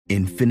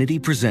Infinity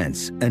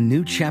presents a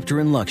new chapter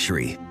in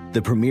luxury,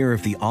 the premiere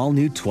of the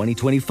all-new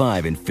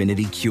 2025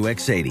 Infinity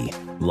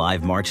QX80,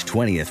 live March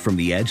 20th from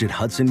the Edge at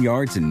Hudson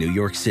Yards in New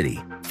York City,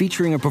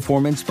 featuring a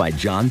performance by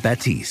Jon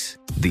Batiste.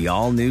 The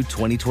all-new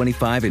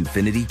 2025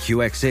 Infinity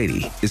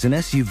QX80 is an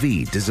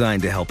SUV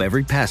designed to help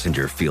every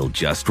passenger feel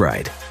just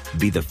right.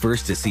 Be the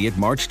first to see it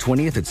March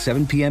 20th at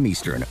 7 p.m.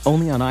 Eastern,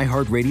 only on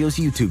iHeartRadio's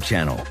YouTube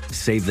channel.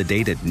 Save the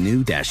date at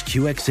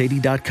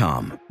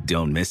new-QX80.com.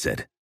 Don't miss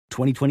it.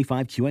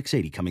 2025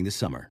 QX80 coming this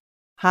summer.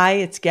 Hi,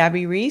 it's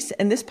Gabby Reese,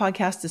 and this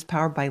podcast is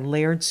powered by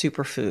Laird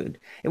Superfood.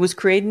 It was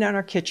created in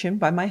our kitchen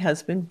by my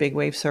husband, big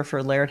wave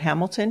surfer Laird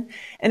Hamilton,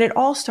 and it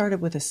all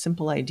started with a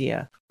simple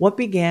idea. What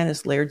began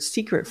as Laird's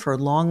secret for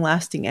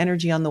long-lasting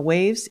energy on the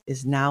waves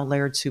is now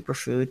Laird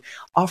Superfood,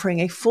 offering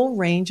a full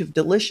range of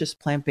delicious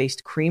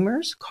plant-based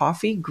creamers,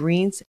 coffee,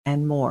 greens,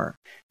 and more.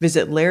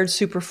 Visit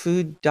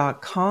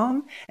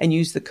lairdsuperfood.com and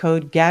use the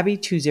code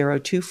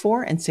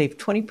GABBY2024 and save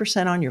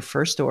 20% on your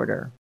first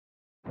order.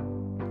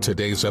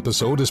 Today's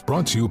episode is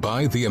brought to you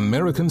by the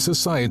American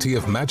Society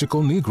of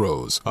Magical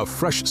Negroes, a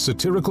fresh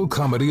satirical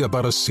comedy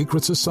about a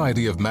secret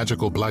society of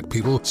magical black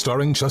people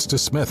starring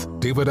Justice Smith,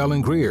 David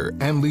Alan Grier,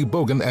 Ann Lee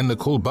Bogan, and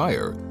Nicole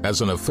Byer.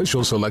 As an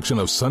official selection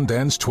of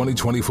Sundance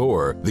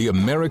 2024, the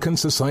American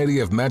Society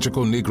of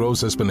Magical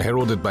Negroes has been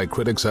heralded by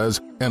critics as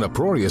an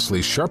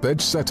uproariously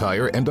sharp-edged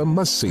satire and a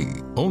must-see.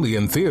 Only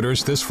in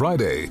theaters this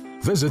Friday.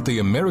 Visit the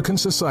American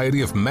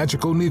Society of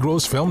Magical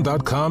Negroes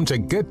Film.com to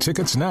get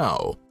tickets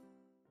now.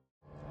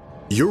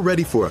 You're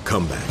ready for a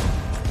comeback.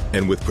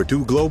 And with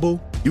Purdue Global,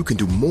 you can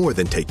do more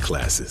than take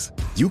classes.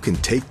 You can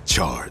take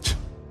charge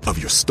of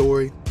your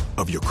story,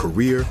 of your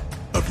career,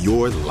 of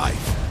your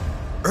life.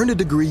 Earn a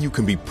degree you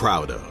can be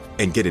proud of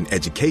and get an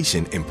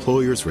education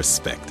employers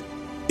respect.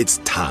 It's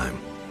time,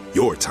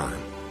 your time,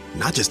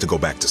 not just to go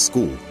back to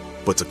school,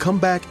 but to come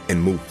back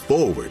and move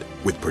forward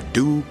with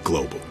Purdue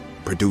Global,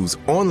 Purdue's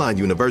online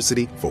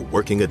university for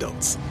working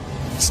adults.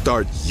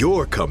 Start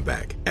your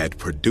comeback at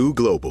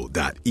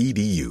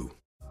purdueglobal.edu.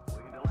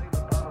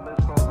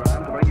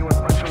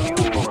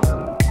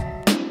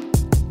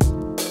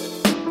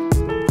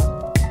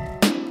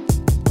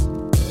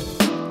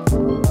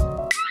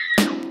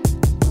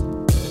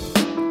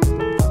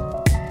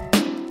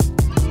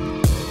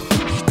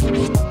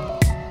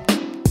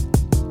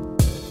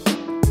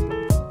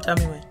 Tell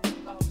me when.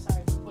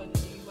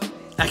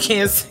 I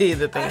can't see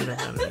the thing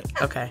behind me.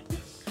 Okay.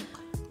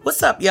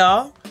 What's up,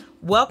 y'all?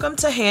 Welcome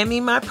to Hand Me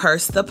My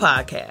Purse, the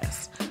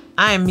podcast.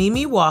 I am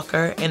Mimi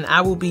Walker, and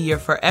I will be your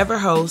forever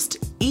host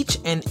each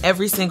and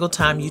every single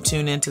time you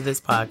tune into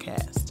this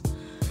podcast.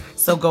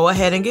 So go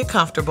ahead and get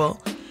comfortable.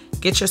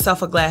 Get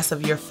yourself a glass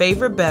of your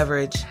favorite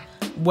beverage,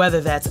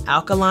 whether that's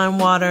alkaline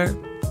water,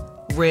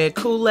 red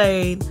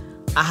Kool-Aid,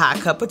 a hot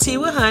cup of tea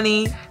with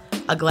honey,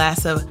 a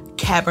glass of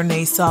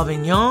Cabernet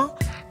Sauvignon,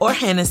 or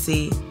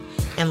Hennessy,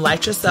 and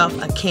light yourself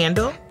a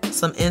candle,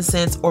 some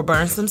incense, or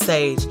burn some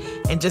sage,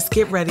 and just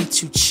get ready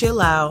to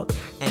chill out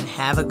and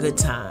have a good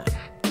time.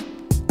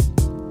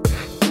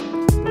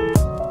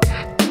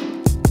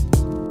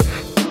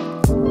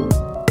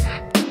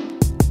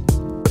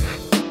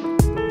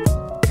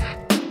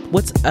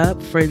 What's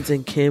up, friends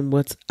and kin?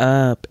 What's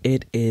up?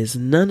 It is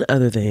none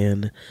other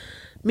than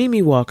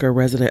Mimi Walker,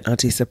 resident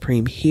Auntie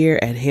Supreme, here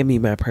at Hand Me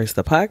My Purse,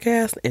 the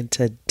podcast, and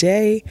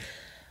today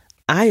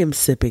I am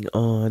sipping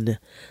on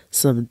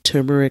some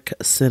turmeric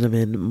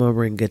cinnamon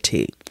moringa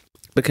tea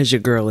because your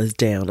girl is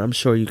down. I'm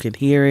sure you can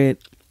hear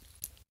it.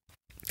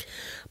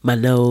 My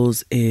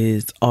nose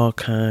is all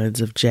kinds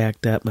of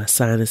jacked up. My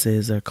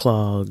sinuses are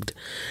clogged.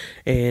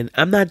 And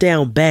I'm not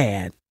down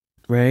bad,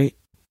 right?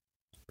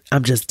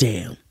 I'm just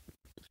down.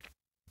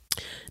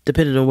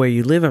 Depending on where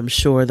you live, I'm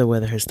sure the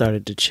weather has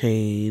started to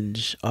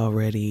change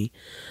already.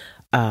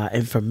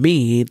 And for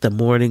me, the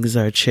mornings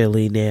are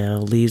chilly now.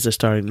 Leaves are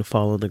starting to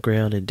fall on the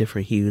ground in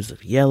different hues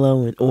of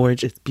yellow and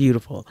orange. It's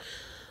beautiful.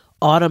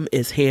 Autumn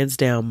is hands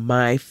down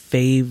my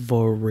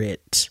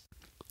favorite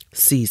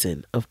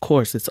season. Of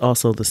course, it's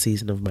also the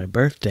season of my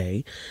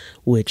birthday,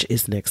 which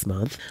is next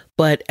month.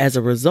 But as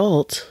a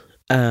result,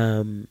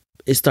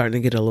 it's starting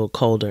to get a little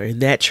colder. And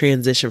that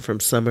transition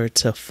from summer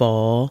to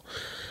fall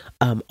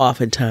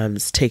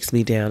oftentimes takes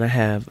me down.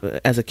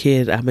 As a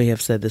kid, I may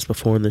have said this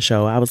before in the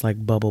show, I was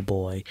like bubble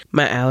boy.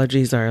 My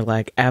allergies are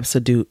like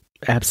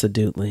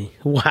absolutely,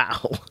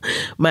 wow.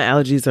 My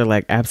allergies are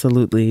like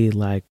absolutely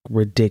like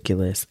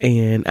ridiculous.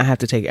 And I have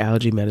to take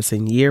allergy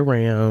medicine year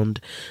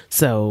round.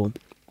 So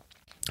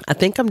I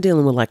think I'm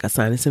dealing with like a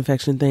sinus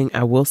infection thing.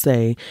 I will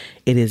say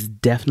it is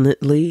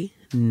definitely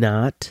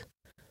not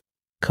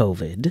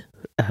COVID.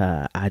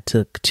 I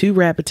took 2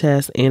 rapid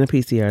tests and a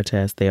PCR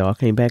test. They all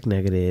came back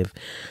negative.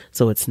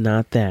 So it's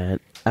not that.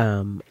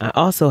 I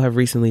also have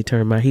recently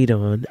turned my heat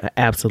on.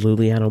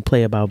 Absolutely. I don't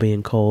play about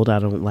being cold. I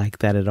don't like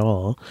that at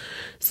all.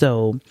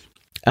 So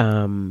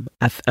I'm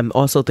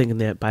also thinking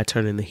that by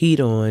turning the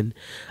heat on,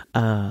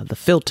 the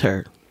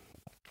filter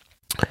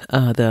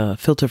the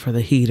filter for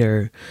the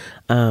heater,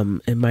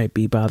 it might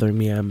be bothering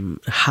me. I'm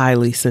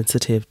highly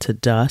sensitive to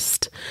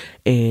dust,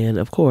 and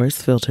of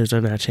course filters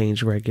are not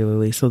changed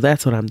regularly. So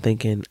that's what I'm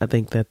thinking. I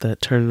think that the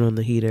turning on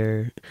the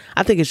heater,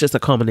 I think it's just a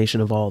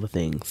combination of all the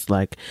things.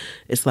 Like,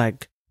 it's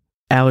like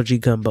allergy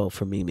gumbo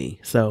for Mimi.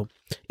 So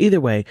either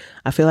way,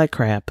 I feel like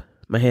crap.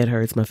 My head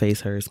hurts, my face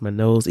hurts, my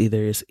nose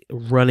either is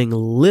running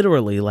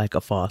literally like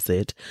a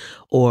faucet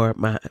or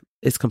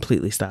it's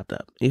completely stopped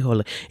up.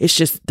 It's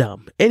just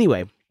dumb.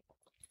 Anyway,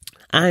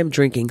 I'm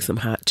drinking some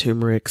hot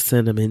turmeric,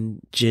 cinnamon,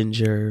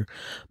 ginger,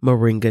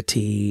 moringa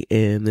tea,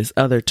 and this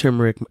other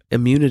turmeric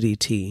immunity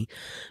tea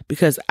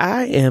because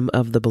I am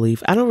of the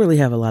belief, I don't really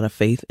have a lot of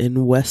faith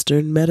in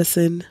Western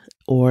medicine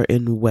or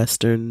in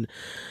Western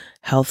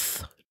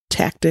health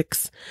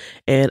tactics.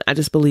 And I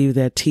just believe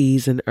that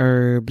teas and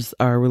herbs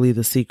are really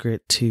the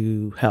secret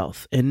to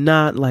health. And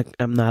not like,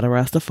 I'm not a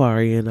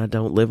Rastafarian. I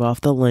don't live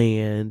off the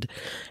land.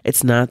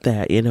 It's not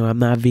that, I'm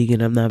not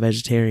vegan. I'm not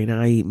vegetarian.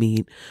 I eat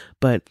meat.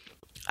 But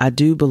I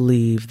do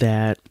believe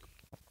that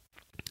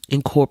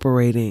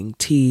incorporating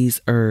teas,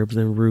 herbs,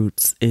 and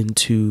roots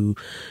into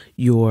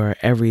your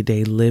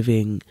everyday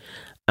living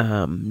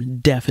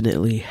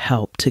definitely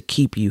help to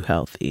keep you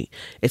healthy.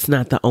 It's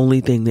not the only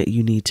thing that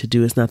you need to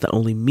do. It's not the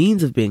only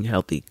means of being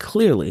healthy,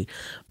 clearly,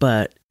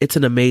 but it's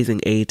an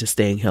amazing aid to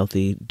staying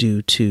healthy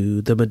due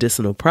to the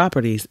medicinal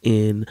properties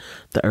in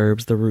the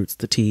herbs, the roots,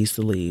 the teas,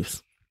 the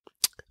leaves.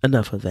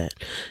 Enough of that.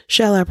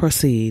 Shall I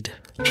proceed?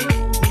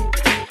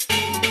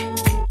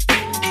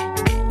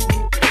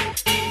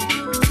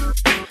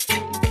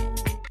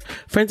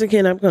 Friends and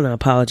kin, I'm going to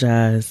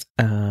apologize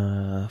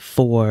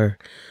for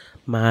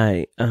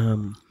my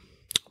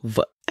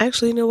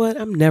actually, you know what?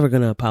 I'm never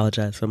going to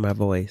apologize for my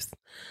voice.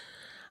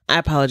 I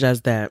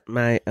apologize that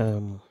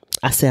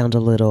I sound a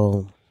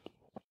little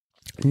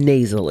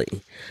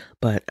nasally,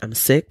 but I'm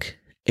sick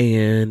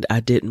and I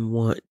didn't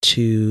want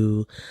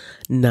to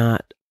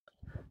not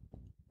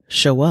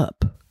show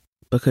up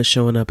because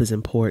showing up is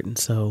important.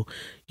 So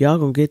y'all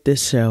going to get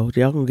this show.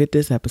 Y'all going to get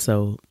this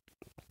episode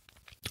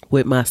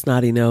with my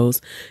snotty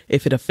nose.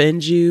 If it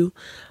offends you,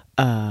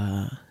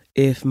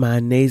 if my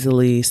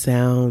nasally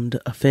sound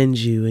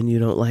offends you and you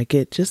don't like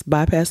it, just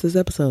bypass this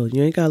episode.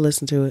 You ain't got to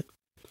listen to it.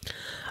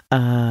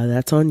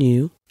 That's on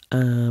you.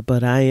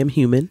 But I am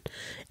human.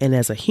 And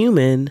as a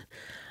human,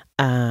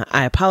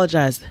 I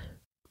apologize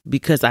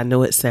because I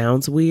know it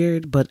sounds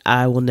weird, but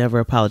I will never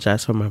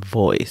apologize for my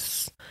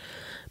voice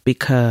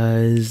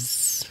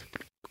because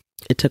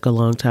it took a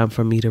long time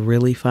for me to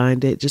really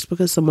find it. Just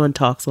because someone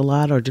talks a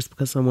lot or just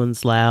because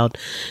someone's loud,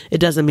 it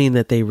doesn't mean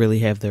that they really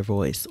have their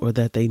voice or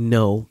that they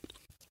know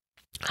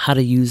how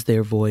to use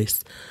their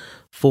voice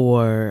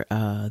for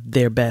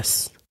their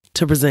best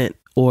to present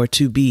or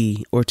to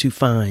be or to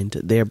find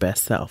their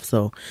best self.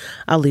 So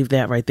I'll leave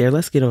that right there.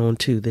 Let's get on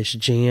to this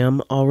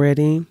jam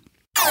already.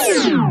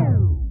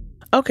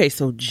 Okay,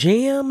 so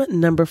jam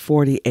number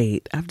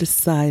 48. I've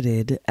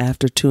decided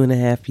after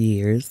 2.5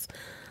 years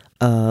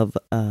of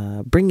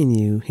bringing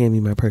you Hand Me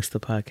My Purse, the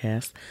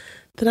podcast,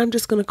 that I'm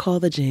just going to call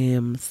the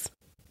jams.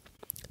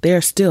 They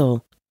are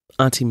still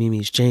Auntie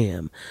Mimi's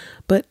jam,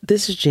 but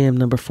this is jam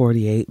number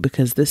 48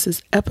 because this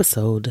is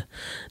episode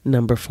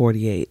number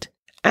 48.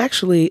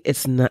 Actually,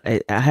 it's not,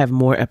 I have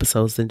more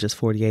episodes than just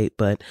 48,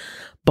 but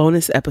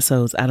bonus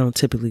episodes, I don't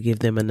typically give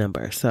them a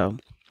number. So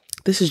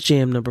this is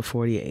jam number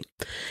 48.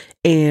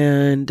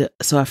 And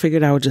so I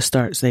figured I would just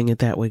start saying it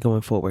that way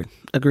going forward.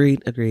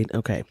 Agreed.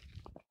 Okay.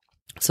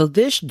 So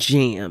this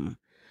jam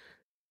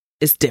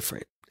is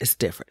different. It's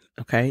different.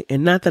 Okay.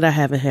 And not that I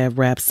haven't had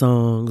rap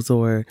songs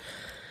or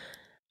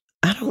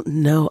I don't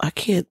know. I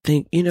can't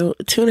think,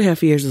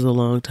 2.5 years is a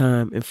long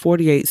time and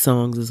 48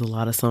 songs is a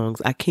lot of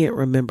songs. I can't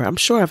remember. I'm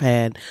sure I've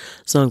had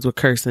songs with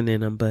cursing in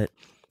them, but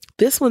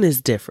this one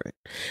is different.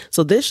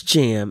 So this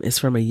jam is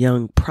from a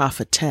young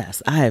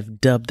prophetess. I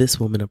have dubbed this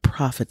woman a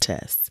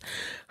prophetess.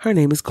 Her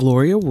name is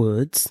Gloria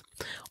Woods,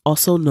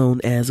 also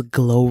known as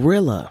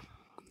Glorilla.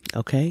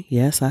 Okay.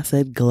 Yes, I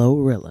said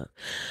Glorilla.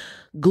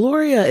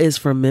 Gloria is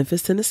from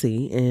Memphis,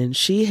 Tennessee, and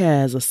she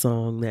has a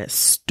song that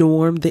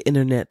stormed the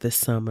internet this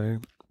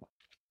summer.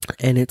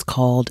 And it's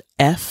called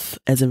F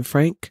as in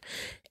Frank,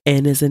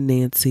 N as in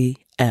Nancy,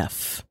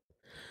 F.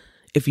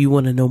 If you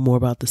want to know more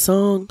about the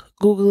song,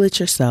 Google it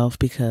yourself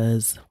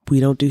because we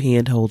don't do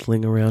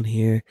hand-holding around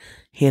here.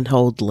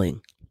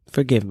 Hand-holding.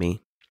 Forgive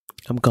me.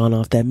 I'm gone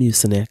off that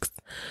Mucinex.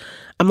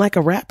 I'm like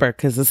a rapper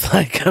because it's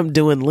like I'm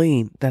doing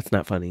lean. That's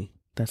not funny.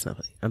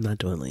 I'm not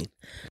doing lean.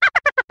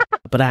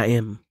 But I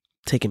am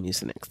taking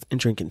Mucinex and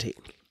drinking tea.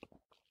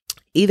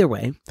 Either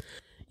way,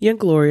 young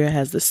Gloria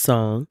has this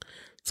song.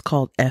 It's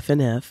called F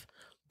and F.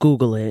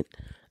 Google it.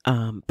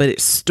 But it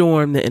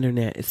stormed the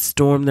internet. It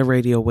stormed the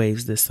radio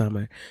waves this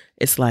summer.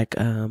 It's like,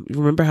 you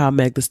remember how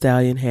Meg Thee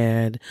Stallion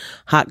had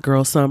Hot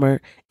Girl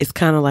Summer? It's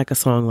kind of like a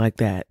song like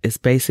that. It's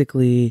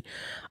basically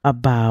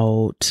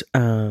about,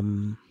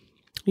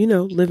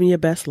 living your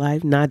best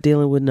life, not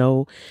dealing with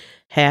no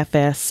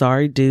half-ass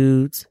sorry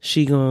dudes.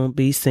 She gonna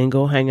be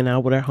single, hanging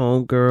out with her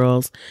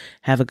homegirls,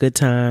 have a good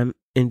time,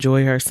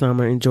 enjoy her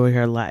summer, enjoy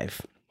her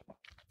life.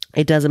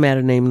 It doesn't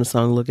matter the name of the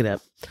song. Look it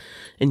up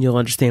and you'll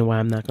understand why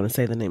I'm not going to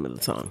say the name of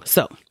the song.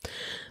 So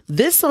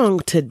this song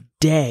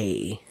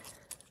today,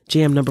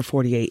 Jam number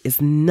 48,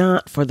 is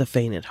not for the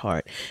faint at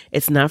heart.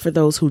 It's not for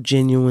those who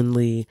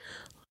genuinely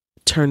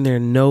turn their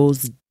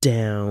nose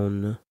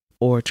down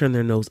or turn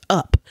their nose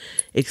up,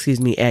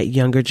 at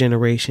younger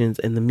generations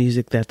and the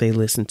music that they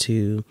listen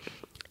to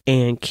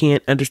and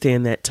can't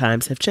understand that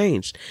times have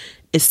changed.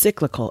 It's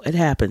cyclical. It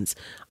happens.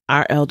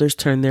 Our elders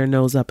turn their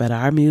nose up at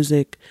our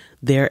music.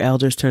 Their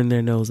elders turn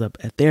their nose up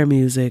at their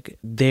music.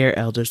 Their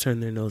elders turn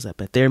their nose up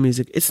at their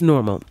music. It's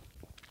normal.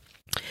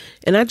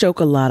 And I joke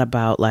a lot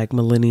about like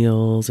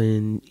millennials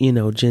and,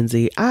 Gen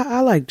Z.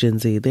 I like Gen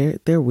Z. They're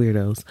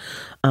weirdos.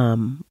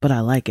 But I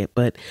like it.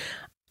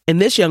 And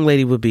this young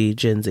lady would be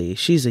Gen Z.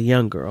 She's a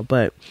young girl,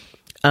 but,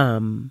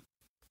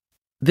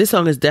 this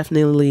song is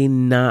definitely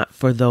not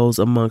for those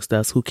amongst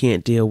us who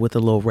can't deal with a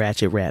little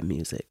ratchet rap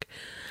music.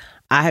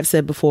 I have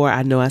said before,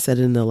 I know I said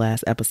it in the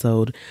last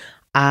episode,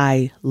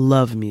 I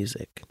love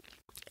music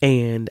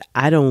and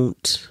I'm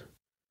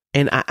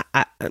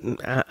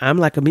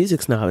like a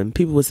music snob, and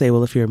people would say,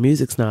 well, if you're a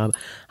music snob,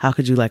 how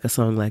could you like a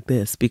song like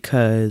this?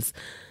 Because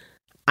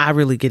I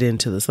really get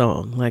into the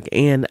song,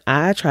 and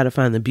I try to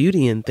find the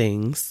beauty in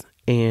things,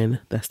 and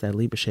that's that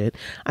Libra shit.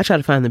 I try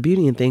to find the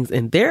beauty in things,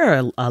 and there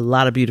are a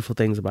lot of beautiful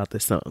things about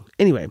this song.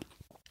 Anyway,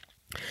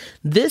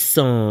 this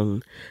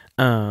song,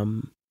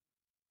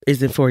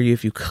 isn't for you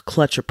if you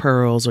clutch your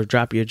pearls or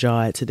drop your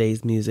jaw at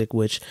today's music,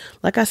 which,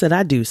 like I said,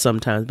 I do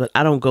sometimes, but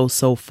I don't go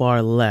so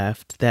far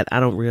left that I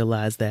don't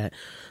realize that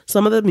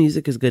some of the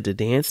music is good to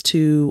dance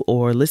to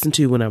or listen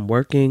to when I'm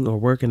working or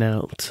working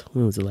out.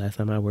 When was the last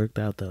time I worked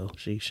out, though?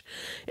 Sheesh.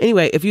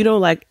 Anyway, if you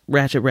don't like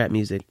ratchet rap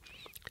music,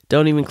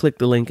 don't even click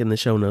the link in the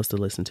show notes to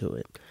listen to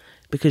it,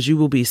 because you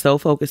will be so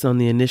focused on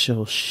the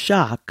initial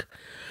shock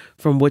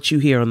from what you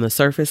hear on the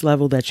surface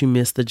level that you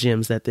miss the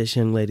gems that this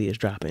young lady is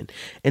dropping.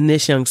 And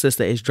this young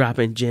sister is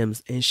dropping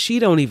gems and she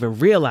don't even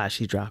realize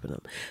she's dropping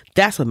them.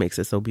 That's what makes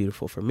it so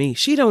beautiful for me.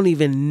 She don't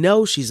even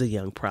know she's a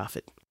young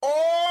prophet.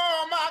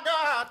 Oh my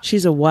God.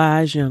 She's a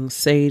wise young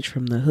sage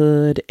from the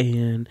hood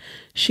and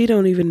she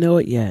don't even know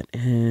it yet.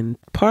 And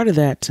part of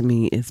that to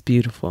me is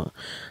beautiful.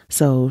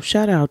 So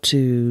shout out to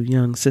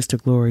young Sister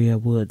Gloria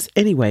Woods.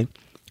 Anyway,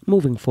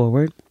 moving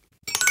forward.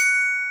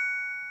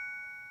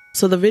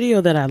 So the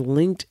video that I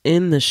linked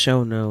in the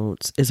show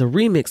notes is a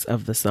remix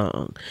of the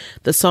song.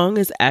 The song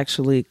is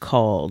actually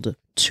called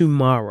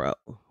Tomorrow,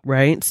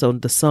 right? So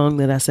the song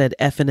that I said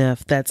F and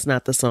F, that's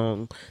not the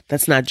song.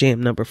 That's not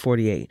Jam number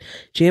 48.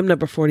 Jam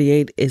number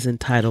 48 is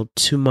entitled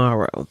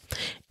Tomorrow.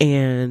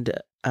 And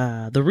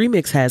the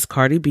remix has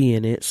Cardi B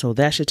in it. So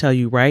that should tell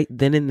you right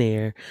then and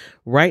there,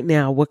 right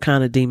now, what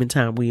kind of demon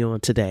time we on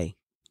today.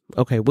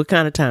 Okay, what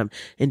kind of time?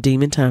 And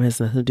demon time has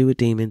nothing to do with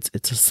demons.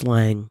 It's a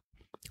slang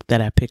that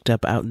I picked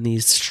up out in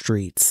these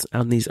streets,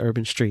 out in these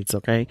urban streets.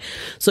 Okay.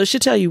 So it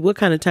should tell you what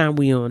kind of time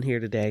we on here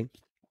today.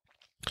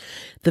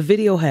 The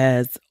video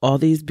has all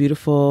these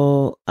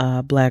beautiful,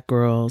 black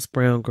girls,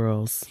 brown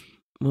girls,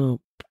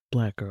 well,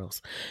 black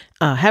girls,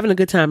 having a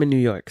good time in New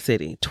York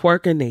City,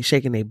 twerking, they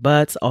shaking their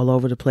butts all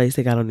over the place.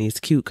 They got on these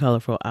cute,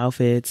 colorful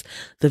outfits.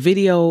 The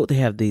video, they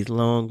have these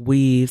long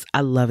weaves.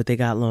 I love it. They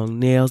got long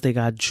nails. They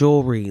got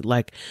jewelry.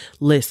 Like,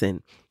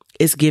 listen,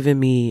 it's giving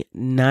me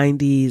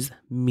 90s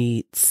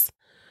meets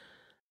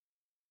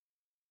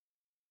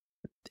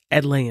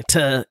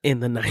Atlanta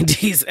in the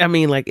 90s. I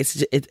mean, like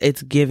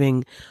it's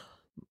giving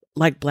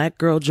like black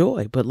girl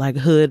joy, but like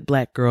hood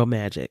black girl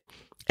magic.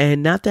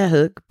 And not that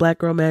hood black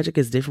girl magic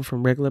is different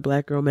from regular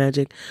black girl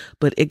magic,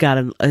 but it got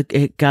a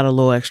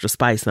little extra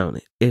spice on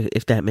it,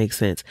 if that makes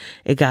sense.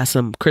 It got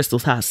some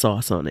Crystal's hot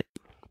sauce on it.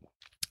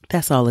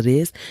 That's all it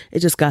is. It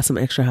just got some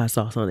extra hot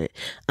sauce on it.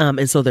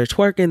 And so they're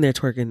twerking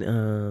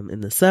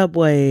in the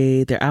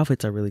subway. Their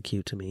outfits are really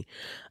cute to me.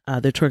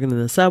 They're twerking in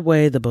the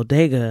subway, the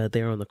bodega.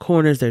 They're on the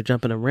corners. They're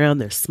jumping around.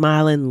 They're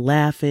smiling,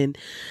 laughing.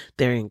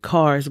 They're in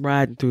cars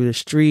riding through the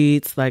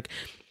streets. Like,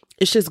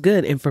 it's just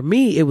good. And for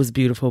me, it was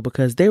beautiful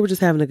because they were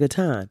just having a good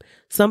time.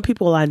 Some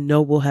people I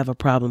know will have a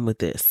problem with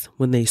this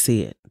when they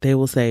see it. They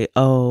will say,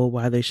 oh,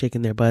 why are they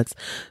shaking their butts?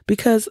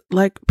 Because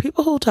like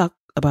people who talk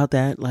about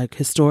that, like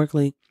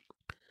historically,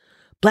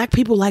 Black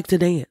people like to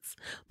dance.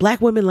 Black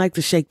women like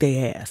to shake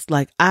their ass.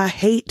 Like, I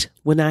hate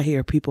when I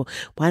hear people,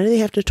 why do they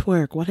have to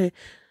twerk?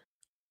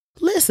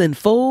 Listen,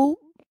 fool.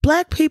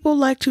 Black people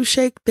like to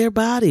shake their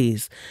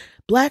bodies.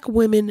 Black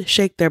women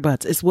shake their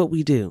butts. It's what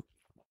we do.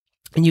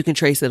 And you can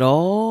trace it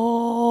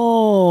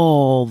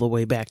all the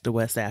way back to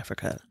West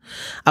Africa.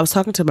 I was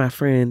talking to my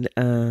friend,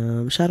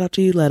 shout out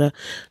to you, Letta,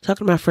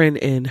 talking to my friend,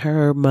 and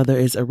her mother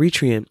is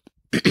Eritrean.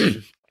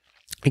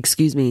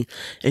 Excuse me.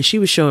 And she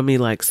was showing me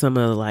like some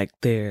of like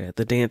the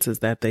dances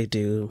that they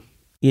do,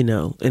 in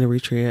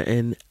Eritrea.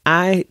 And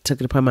I took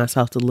it upon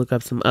myself to look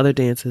up some other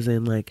dances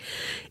in like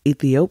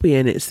Ethiopia.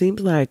 And it seems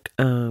like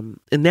in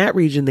that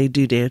region, they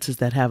do dances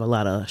that have a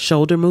lot of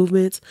shoulder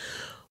movements.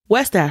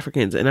 West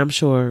Africans, and I'm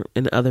sure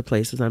in other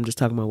places, I'm just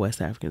talking about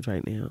West Africans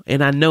right now.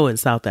 And I know in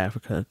South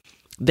Africa,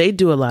 they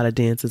do a lot of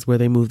dances where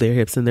they move their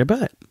hips and their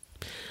butt.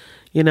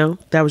 You know,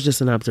 that was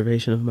just an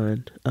observation of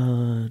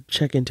mine.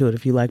 Check into it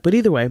if you like. But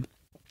either way,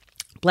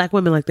 Black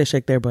women like to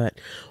shake their butt.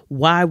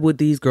 Why would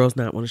these girls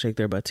not want to shake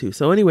their butt too?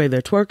 So anyway,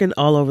 they're twerking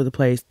all over the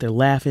place. They're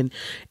laughing.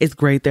 It's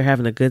great. They're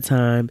having a good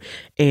time.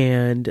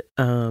 And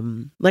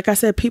like I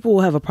said, people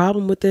will have a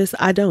problem with this.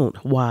 I don't.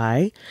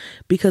 Why?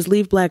 Because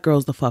leave Black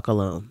girls the fuck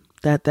alone.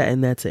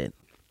 And that's it.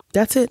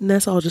 That's it. And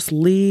that's all. Just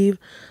leave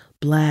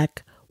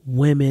Black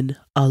women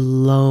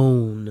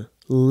alone.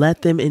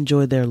 Let them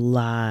enjoy their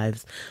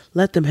lives.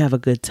 Let them have a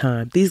good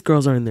time. These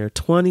girls are in their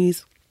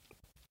 20s.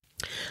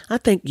 I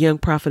think young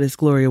prophetess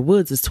Gloria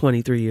Woods is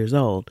 23 years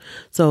old.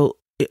 So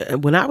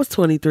when I was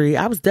 23,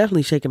 I was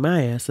definitely shaking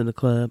my ass in the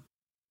club.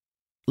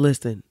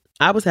 Listen,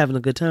 I was having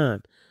a good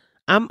time.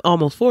 I'm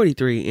almost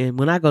 43, and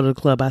when I go to the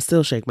club, I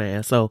still shake my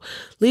ass. So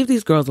leave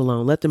these girls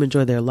alone. Let them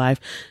enjoy their life.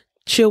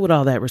 Chill with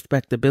all that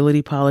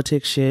respectability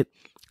politics shit.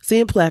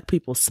 Seeing Black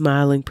people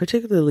smiling,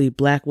 particularly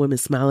Black women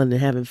smiling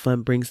and having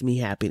fun, brings me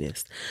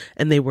happiness.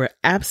 And they were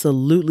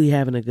absolutely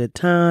having a good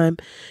time.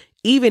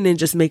 Even in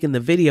just making the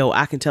video,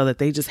 I can tell that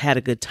they just had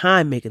a good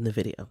time making the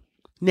video.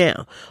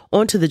 Now,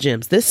 on to the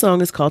gems. This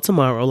song is called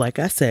Tomorrow, like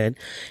I said.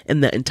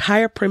 And the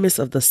entire premise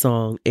of the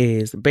song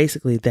is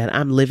basically that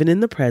I'm living in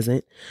the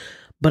present,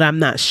 but I'm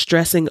not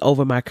stressing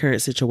over my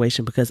current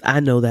situation because I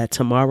know that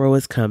tomorrow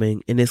is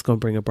coming and it's going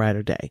to bring a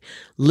brighter day.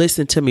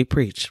 Listen to me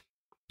preach.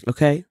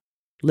 Okay?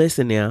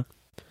 Listen now.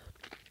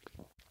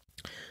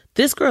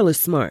 This girl is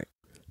smart.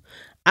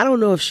 I don't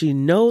know if she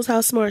knows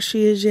how smart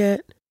she is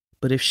yet,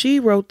 but if she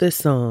wrote this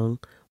song,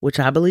 which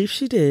I believe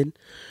she did,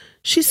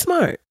 she's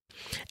smart.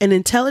 And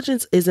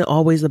intelligence isn't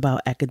always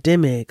about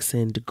academics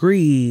and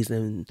degrees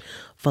and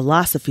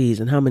philosophies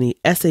and how many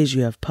essays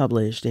you have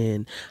published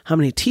and how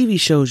many TV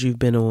shows you've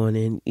been on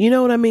and you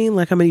know what I mean?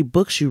 Like how many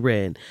books you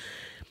read.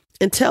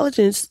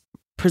 Intelligence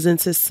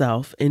presents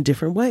itself in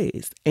different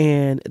ways.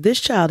 And this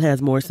child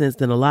has more sense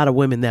than a lot of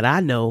women that I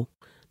know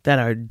that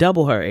are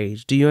double her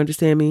age. Do you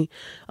understand me?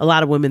 A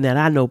lot of women that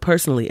I know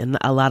personally and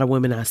a lot of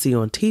women I see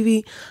on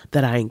TV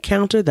that I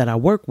encounter, that I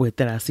work with,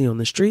 that I see on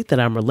the street, that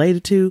I'm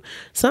related to.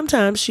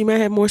 Sometimes she may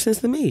have more sense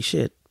than me.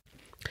 Shit.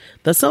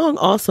 The song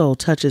also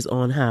touches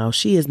on how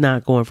she is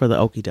not going for the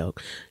okie doke.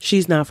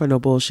 She's not for no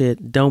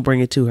bullshit. Don't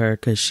bring it to her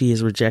because she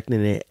is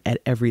rejecting it at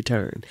every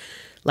turn.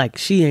 Like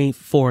she ain't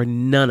for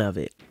none of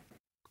it.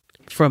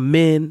 From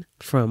men,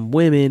 from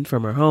women,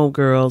 from her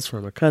homegirls,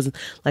 from her cousins.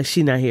 Like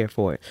she not here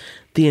for it.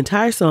 The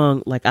entire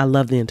song, like I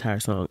love the entire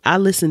song. I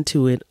listened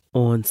to it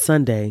on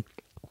Sunday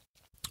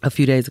a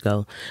few days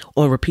ago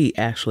on repeat,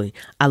 actually.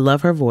 I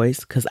love her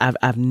voice because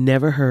I've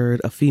never heard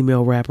a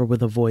female rapper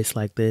with a voice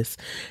like this.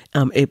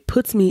 It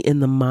puts me in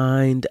the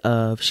mind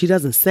of, she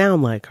doesn't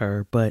sound like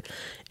her, but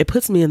it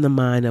puts me in the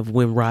mind of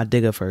when Rod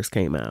Digger first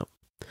came out.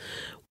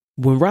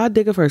 When Rod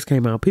Digger first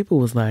came out, people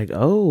was like,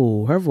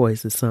 oh, her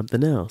voice is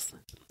something else.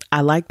 I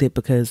liked it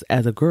because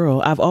as a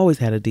girl, I've always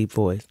had a deep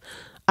voice.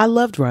 I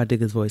loved Rod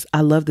Digger's voice.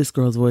 I love this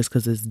girl's voice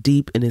because it's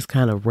deep and it's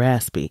kind of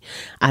raspy.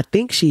 I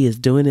think she is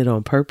doing it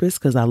on purpose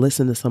because I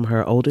listened to some of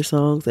her older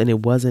songs and it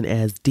wasn't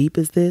as deep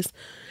as this.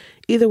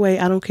 Either way,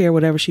 I don't care.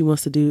 Whatever she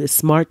wants to do is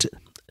smart.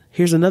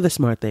 Here's another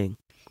smart thing.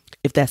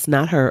 If that's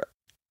not her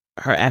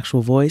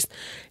actual voice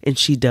and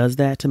she does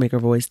that to make her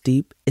voice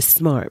deep, it's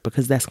smart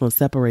because that's going to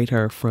separate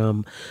her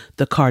from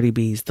the Cardi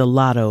B's, the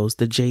Lottos,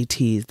 the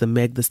JTs, the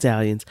Meg Thee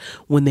Stallions.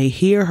 When they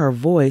hear her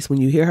voice, when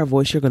you hear her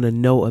voice, you're going to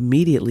know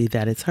immediately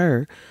that it's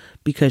her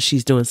because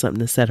she's doing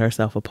something to set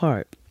herself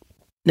apart.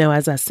 Now,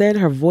 as I said,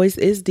 her voice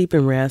is deep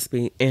and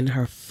raspy, and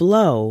her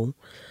flow,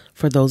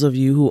 for those of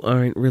you who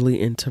aren't really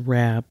into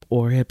rap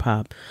or hip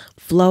hop,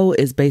 flow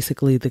is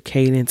basically the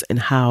cadence and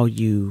how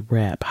you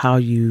rap, how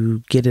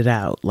you get it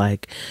out.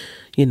 Like,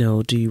 you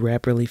know, do you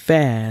rap really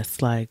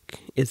fast? Like,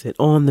 is it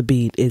on the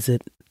beat? Is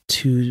it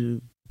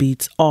 2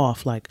 beats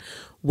off? Like,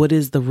 what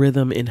is the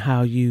rhythm in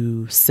how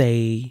you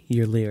say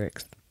your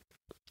lyrics?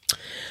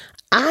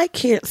 I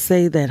can't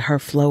say that her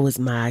flow is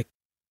my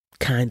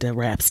kind of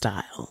rap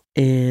style.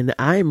 And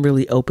I'm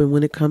really open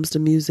when it comes to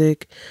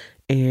music.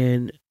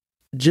 And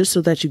just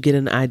so that you get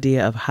an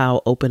idea of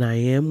how open I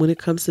am when it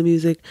comes to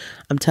music,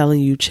 I'm telling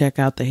you, check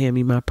out the Hand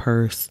Me My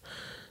Purse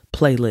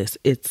playlist.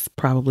 It's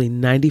probably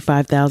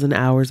 95,000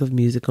 hours of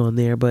music on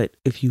there. But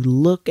if you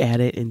look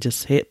at it and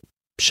just hit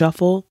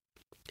shuffle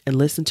and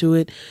listen to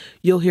it,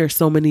 you'll hear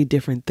so many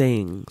different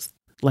things.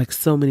 Like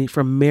so many,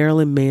 from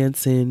Marilyn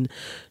Manson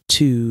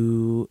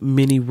to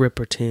Minnie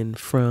Riperton,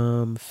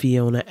 from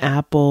Fiona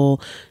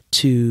Apple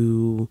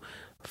to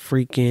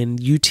freaking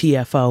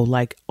UTFO,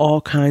 like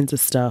all kinds of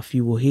stuff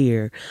you will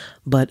hear.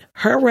 But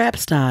her rap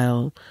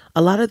style,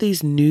 a lot of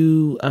these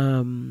new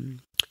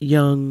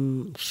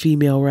young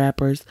female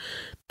rappers,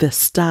 the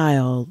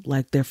style,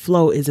 like their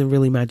flow isn't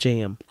really my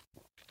jam.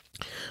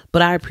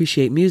 But I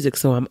appreciate music,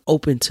 so I'm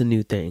open to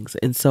new things.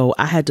 And so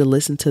I had to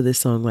listen to this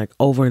song like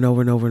over and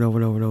over and over and over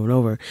and over and over and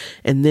over.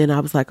 And then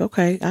I was like,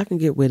 okay, I can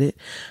get with it.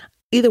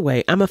 Either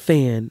way, I'm a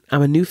fan.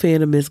 I'm a new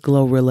fan of Miss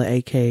Glorilla,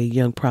 aka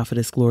Young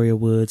Prophetess Gloria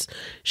Woods.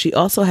 She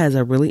also has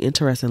a really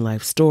interesting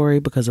life story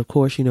because, of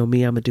course, you know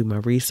me, I'm going to do my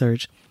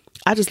research.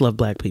 I just love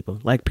Black people,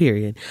 like,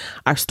 period.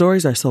 Our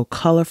stories are so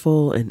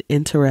colorful and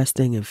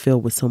interesting and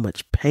filled with so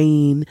much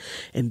pain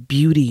and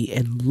beauty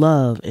and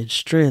love and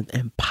strength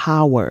and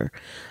power.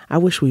 I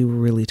wish we would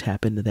really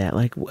tap into that.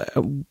 Like,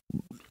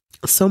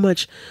 so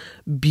much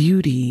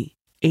beauty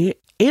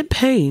and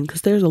pain,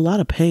 because there's a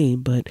lot of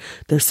pain, but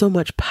there's so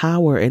much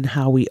power in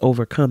how we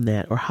overcome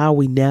that or how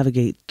we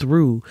navigate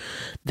through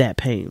that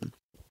pain.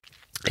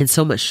 And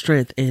so much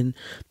strength. And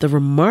the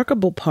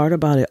remarkable part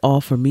about it all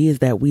for me is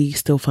that we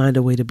still find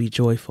a way to be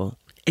joyful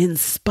in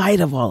spite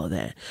of all of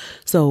that.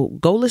 So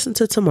go listen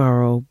to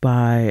Tomorrow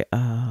by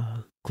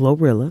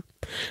Glorilla.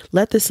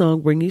 Let this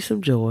song bring you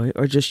some joy,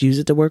 or just use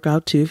it to work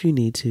out too if you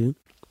need to.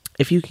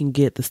 If you can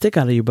get the stick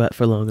out of your butt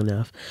for long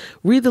enough,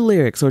 read the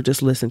lyrics or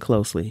just listen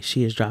closely.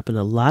 She is dropping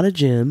a lot of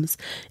gems,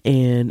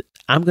 and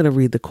I'm going to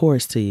read the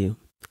chorus to you.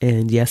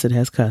 And yes, it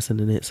has cussing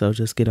in it, so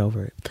just get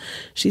over it.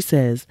 She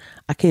says,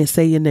 I can't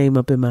say your name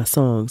up in my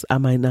songs. I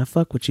might not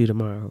fuck with you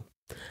tomorrow.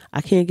 I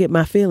can't get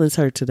my feelings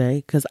hurt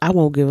today because I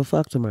won't give a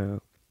fuck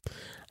tomorrow.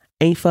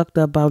 Ain't fucked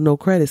up about no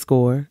credit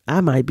score. I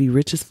might be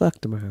rich as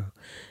fuck tomorrow.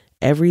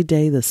 Every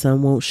day the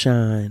sun won't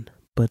shine,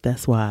 but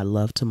that's why I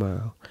love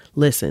tomorrow.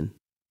 Listen,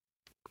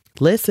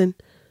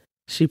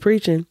 she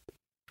preaching.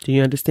 Do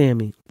you understand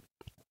me?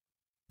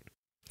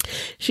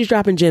 She's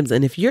dropping gems.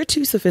 And if you're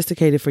too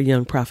sophisticated for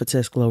young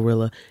prophetess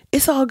Glorilla,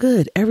 it's all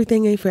good.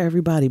 Everything ain't for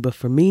everybody. But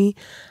for me,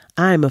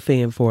 I'm a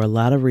fan for a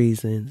lot of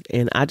reasons.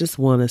 And I just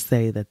want to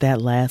say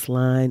that last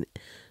line,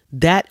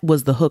 that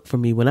was the hook for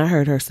me. When I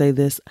heard her say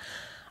this,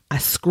 I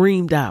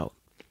screamed out.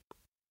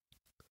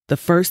 The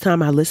first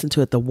time I listened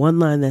to it, the one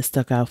line that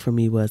stuck out for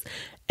me was,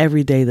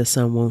 every day the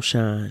sun won't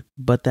shine,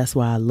 but that's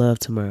why I love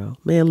tomorrow.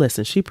 Man,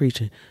 listen, she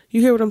preaching. You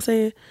hear what I'm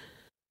saying?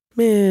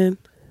 Man,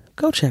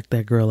 go check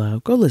that girl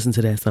out. Go listen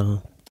to that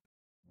song.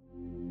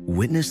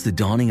 Witness the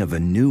dawning of a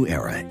new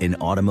era in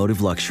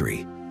automotive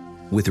luxury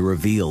with a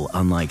reveal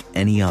unlike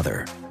any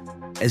other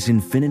as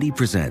Infiniti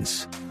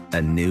presents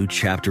a new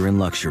chapter in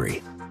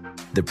luxury,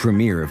 the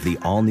premiere of the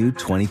all-new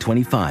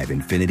 2025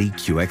 Infiniti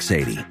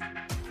QX80.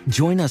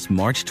 Join us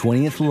March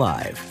 20th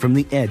live from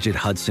the Edge at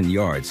Hudson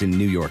Yards in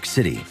New York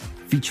City,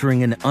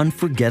 featuring an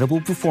unforgettable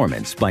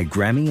performance by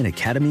Grammy and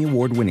Academy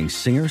Award-winning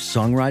singer,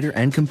 songwriter,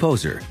 and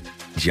composer,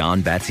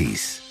 Jon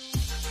Batiste.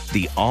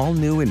 The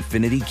all-new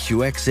Infiniti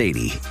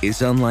QX80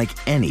 is unlike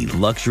any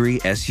luxury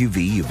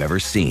SUV you've ever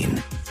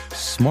seen.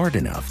 Smart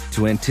enough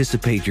to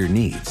anticipate your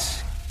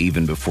needs,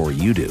 even before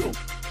you do.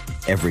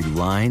 Every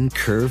line,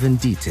 curve, and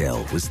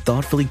detail was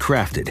thoughtfully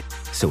crafted,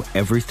 so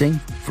everything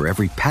for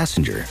every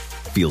passenger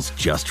feels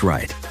just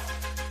right.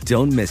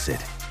 Don't miss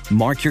it.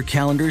 Mark your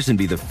calendars and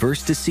be the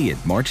first to see it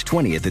March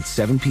 20th at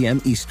 7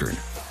 p.m. Eastern,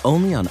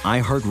 only on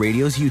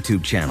iHeartRadio's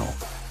YouTube channel.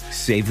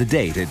 Save the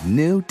date at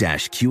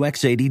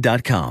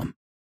new-QX80.com.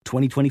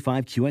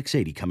 2025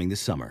 QX80 coming this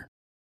summer.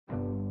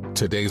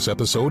 Today's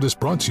episode is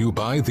brought to you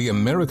by the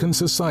American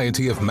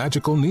Society of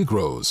Magical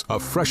Negroes, a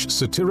fresh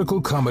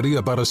satirical comedy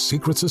about a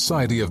secret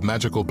society of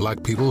magical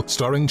black people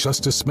starring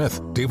Justice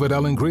Smith, David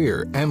Alan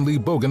Grier, Ann Lee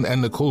Bogan,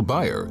 and Nicole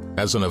Byer.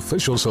 As an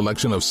official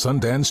selection of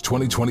Sundance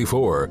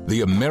 2024,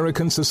 the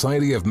American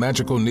Society of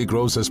Magical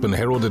Negroes has been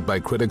heralded by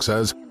critics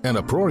as an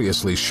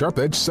uproariously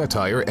sharp-edged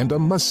satire and a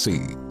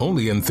must-see.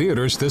 Only in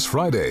theaters this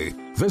Friday.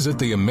 Visit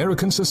the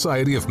American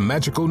Society of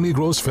Magical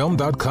Negroes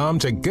Film.com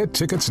to get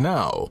tickets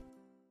now.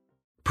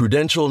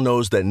 Prudential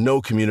knows that no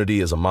community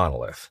is a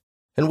monolith,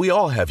 and we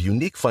all have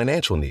unique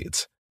financial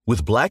needs.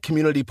 With Black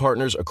community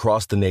partners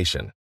across the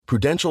nation,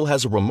 Prudential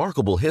has a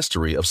remarkable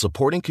history of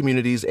supporting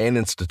communities and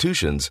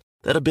institutions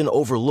that have been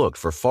overlooked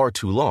for far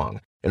too long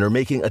and are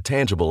making a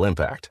tangible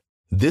impact.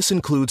 This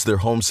includes their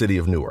home city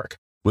of Newark,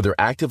 where they're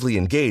actively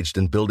engaged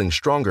in building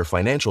stronger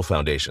financial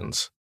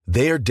foundations.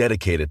 They are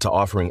dedicated to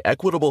offering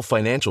equitable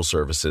financial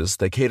services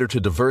that cater to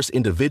diverse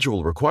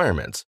individual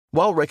requirements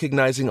while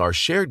recognizing our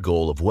shared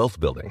goal of wealth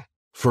building.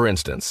 For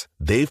instance,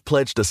 they've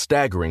pledged a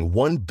staggering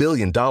 $1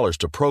 billion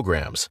to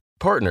programs,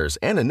 partners,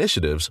 and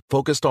initiatives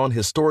focused on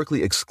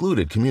historically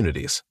excluded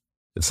communities.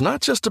 It's not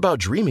just about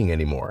dreaming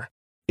anymore.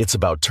 It's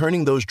about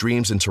turning those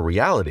dreams into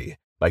reality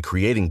by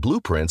creating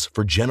blueprints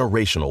for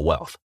generational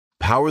wealth.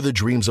 Power the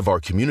dreams of our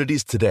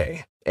communities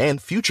today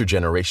and future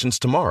generations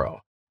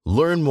tomorrow.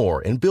 Learn more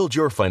and build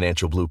your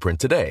financial blueprint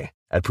today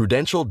at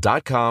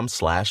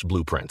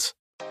prudential.com/blueprints.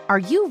 Are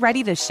you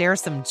ready to share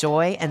some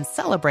joy and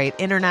celebrate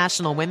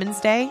International Women's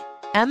Day?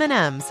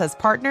 M&M's has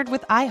partnered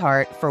with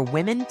iHeart for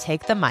Women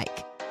Take the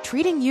Mic,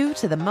 treating you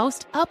to the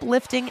most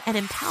uplifting and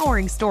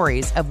empowering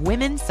stories of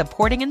women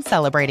supporting and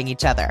celebrating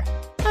each other.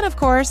 And of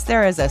course,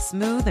 there is a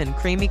smooth and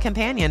creamy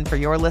companion for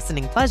your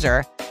listening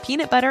pleasure,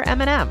 peanut butter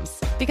M&M's,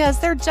 because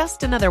they're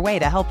just another way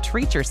to help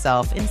treat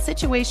yourself in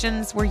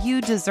situations where you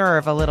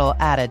deserve a little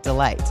added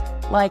delight,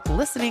 like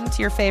listening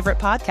to your favorite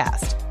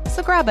podcast.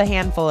 So grab a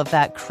handful of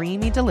that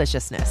creamy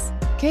deliciousness,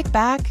 Kick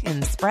back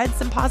and spread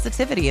some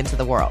positivity into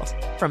the world.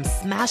 From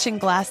smashing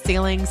glass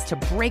ceilings to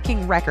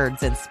breaking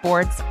records in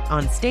sports,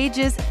 on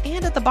stages,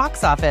 and at the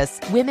box office,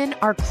 women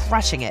are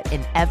crushing it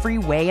in every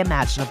way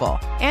imaginable.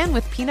 And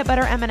with peanut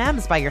butter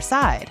M&Ms by your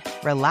side,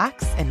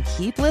 relax and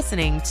keep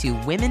listening to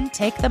Women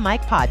Take the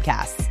Mic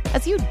podcasts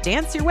as you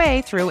dance your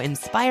way through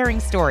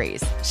inspiring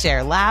stories,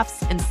 share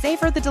laughs, and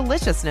savor the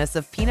deliciousness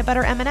of peanut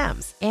butter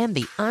M&Ms and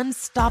the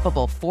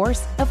unstoppable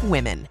force of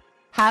women.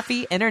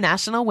 Happy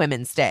International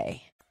Women's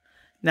Day.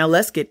 Now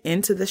let's get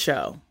into the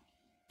show.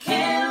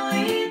 Can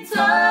we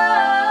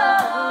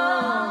talk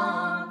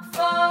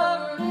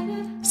for a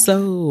minute?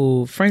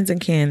 So, friends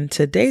and kin,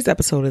 today's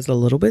episode is a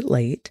little bit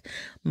late.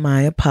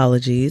 My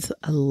apologies.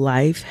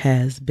 Life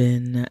has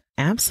been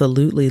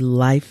absolutely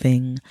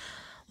lifing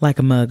like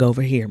a mug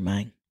over here,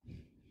 man.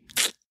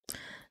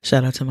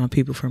 Shout out to my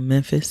people from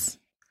Memphis.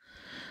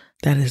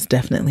 That is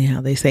definitely how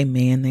they say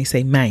man. They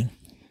say man.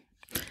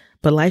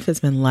 But life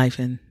has been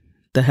lifing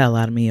the hell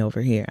out of me over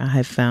here. I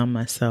have found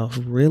myself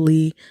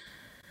really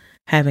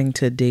having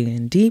to dig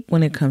in deep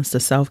when it comes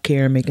to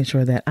self-care and making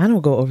sure that I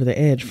don't go over the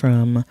edge,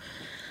 from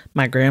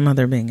my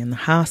grandmother being in the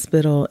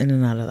hospital, in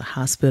and out of the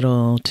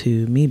hospital,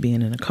 to me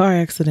being in a car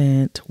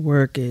accident.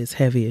 Work is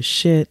heavy as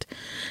shit.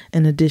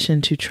 In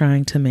addition to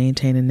trying to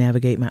maintain and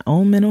navigate my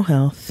own mental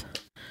health,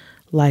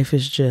 life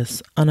is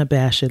just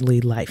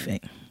unabashedly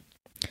lifing.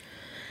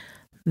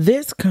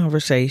 This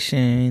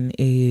conversation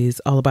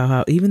is all about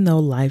how, even though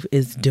life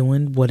is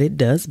doing what it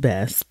does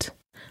best,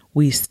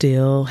 we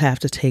still have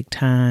to take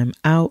time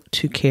out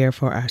to care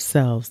for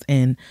ourselves.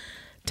 And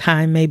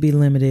time may be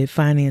limited,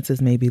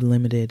 finances may be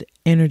limited,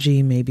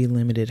 energy may be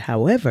limited.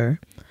 However,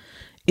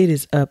 it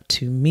is up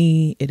to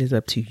me, it is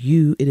up to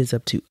you, it is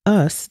up to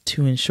us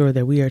to ensure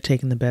that we are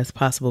taking the best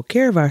possible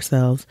care of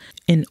ourselves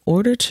in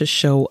order to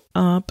show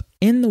up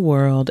in the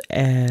world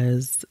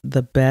as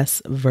the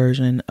best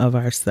version of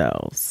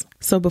ourselves.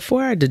 So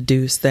before I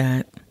deduce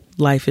that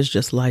life is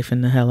just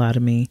lifing the hell out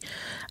of me,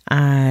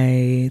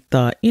 I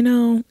thought,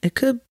 it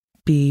could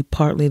be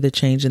partly the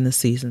change in the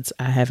seasons.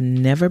 I have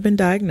never been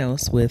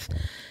diagnosed with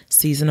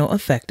seasonal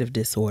affective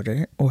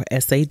disorder, or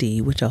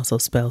SAD, which also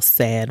spells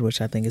sad, which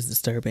I think is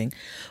disturbing,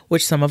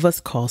 which some of us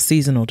call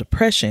seasonal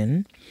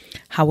depression.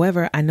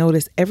 However, I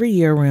notice every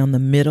year around the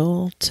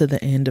middle to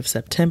the end of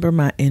September,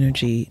 my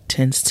energy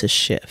tends to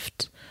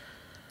shift.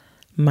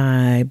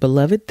 My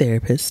beloved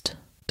therapist,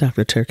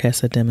 Dr.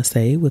 Turkessa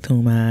Demasay, with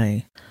whom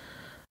I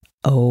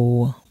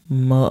owe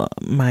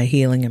my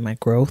healing and my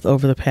growth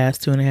over the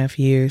past 2.5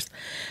 years,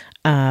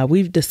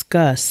 we've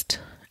discussed,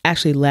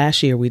 actually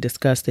last year we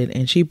discussed it,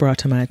 and she brought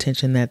to my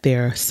attention that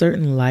there are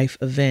certain life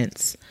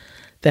events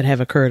that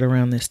have occurred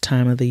around this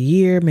time of the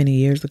year many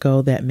years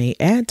ago that may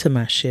add to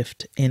my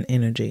shift in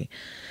energy.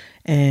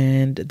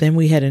 And then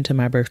we head into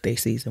my birthday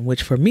season,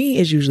 which for me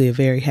is usually a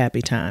very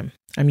happy time.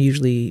 I'm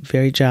usually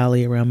very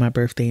jolly around my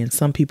birthday, and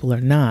some people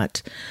are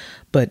not.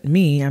 But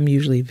me, I'm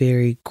usually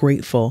very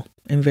grateful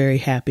and very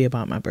happy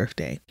about my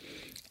birthday.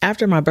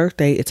 After my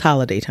birthday, it's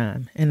holiday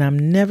time, and I'm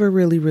never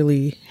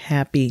really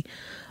happy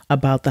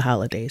about the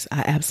holidays.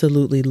 I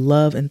absolutely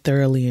love and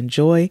thoroughly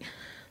enjoy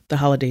the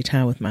holiday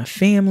time with my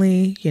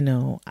family.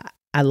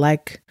 I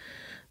like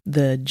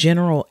the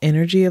general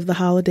energy of the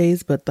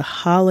holidays, but the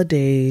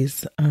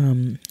holidays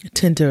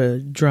tend to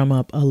drum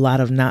up a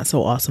lot of not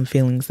so awesome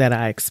feelings that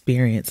I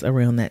experience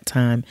around that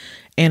time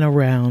and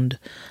around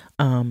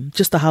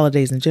just the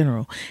holidays in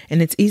general.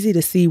 And it's easy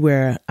to see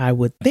where I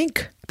would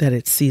think that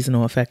it's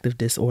seasonal affective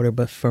disorder,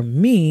 but for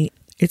me,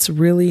 it's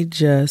really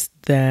just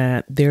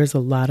that there's a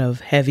lot of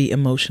heavy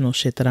emotional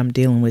shit that I'm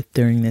dealing with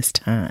during this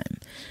time.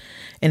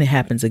 And it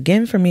happens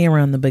again for me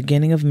around the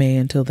beginning of May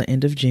until the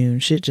end of June.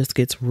 Shit just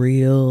gets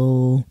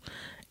real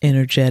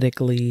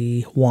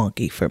energetically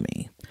wonky for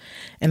me.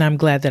 And I'm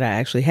glad that I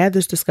actually had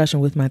this discussion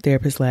with my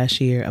therapist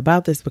last year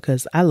about this,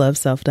 because I love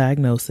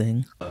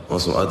self-diagnosing. On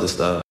some other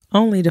stuff.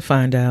 Only to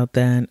find out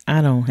that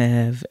I don't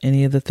have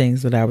any of the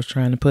things that I was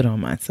trying to put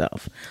on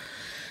myself.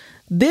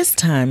 This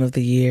time of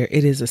the year,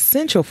 it is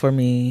essential for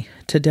me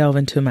to delve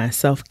into my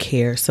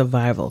self-care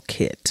survival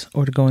kit,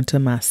 or to go into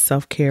my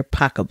self-care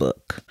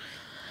pocketbook.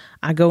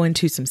 I go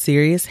into some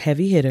serious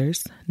heavy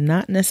hitters,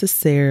 not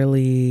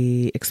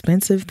necessarily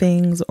expensive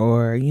things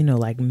or,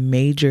 like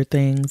major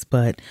things,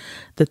 but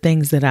the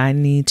things that I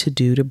need to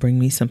do to bring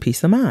me some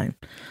peace of mind.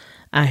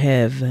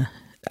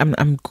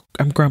 I'm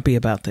grumpy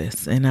about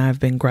this, and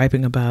I've been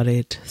griping about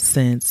it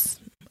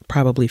since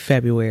probably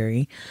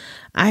February.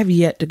 I have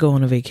yet to go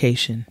on a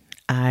vacation.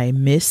 I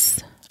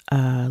miss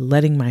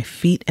letting my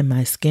feet and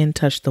my skin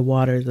touch the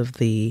waters of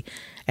the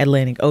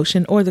Atlantic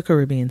Ocean or the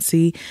Caribbean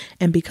Sea.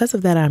 And because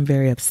of that, I'm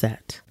very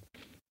upset.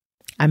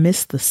 I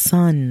miss the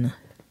sun,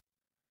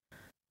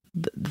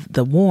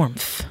 the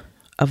warmth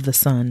of the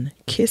sun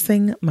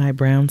kissing my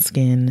brown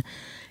skin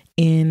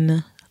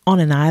on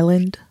an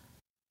island,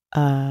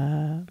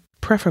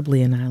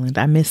 preferably an island.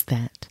 I miss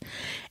that.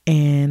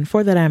 And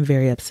for that, I'm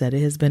very upset.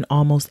 It has been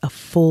almost a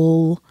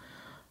full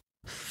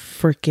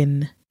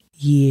freaking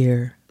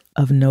year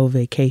of no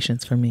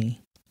vacations for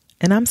me.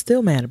 And I'm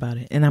still mad about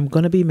it. And I'm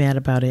going to be mad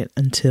about it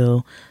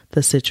until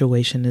the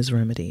situation is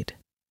remedied.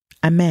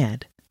 I'm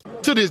mad.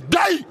 To this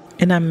day.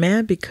 And I'm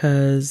mad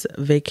because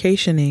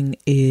vacationing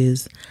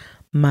is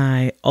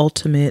my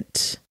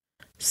ultimate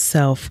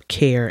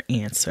self-care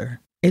answer.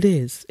 It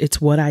is.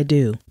 It's what I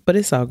do. But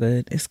it's all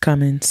good. It's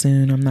coming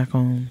soon. I'm not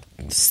going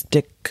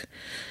to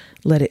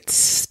let it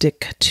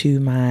stick to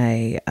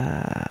my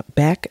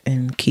back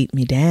and keep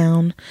me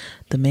down.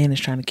 The man is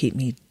trying to keep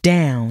me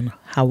down.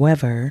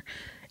 However,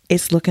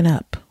 it's looking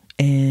up.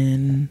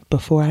 And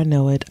before I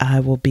know it, I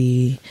will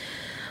be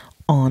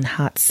on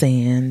hot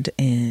sand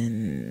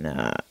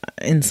and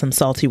in some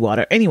salty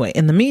water. Anyway,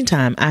 in the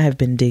meantime, I have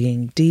been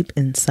digging deep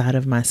inside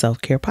of my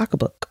self-care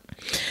pocketbook.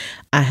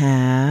 I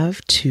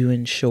have to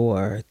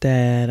ensure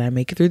that I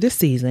make it through this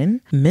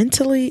season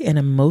mentally and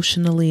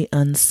emotionally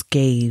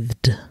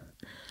unscathed.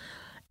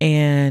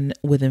 And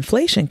with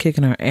inflation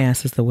kicking our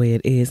asses the way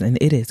it is, and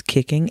it is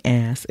kicking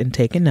ass and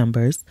taking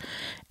numbers,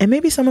 and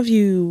maybe some of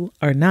you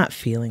are not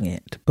feeling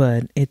it,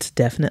 but it's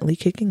definitely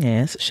kicking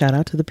ass. Shout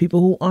out to the people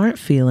who aren't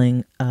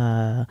feeling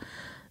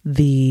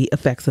the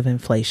effects of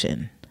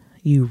inflation,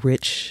 you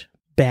rich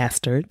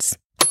bastards.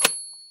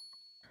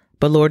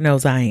 But Lord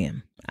knows I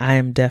am. I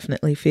am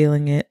definitely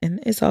feeling it, and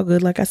it's all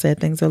good. Like I said,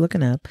 things are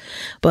looking up.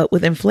 But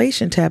with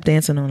inflation tap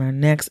dancing on our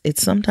necks,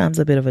 it's sometimes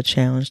a bit of a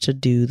challenge to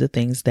do the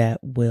things that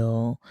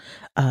will,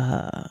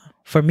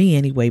 for me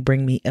anyway,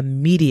 bring me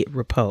immediate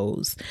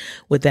repose.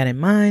 With that in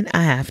mind,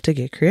 I have to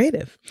get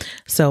creative.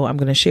 So I'm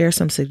going to share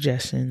some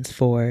suggestions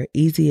for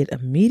easy and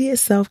immediate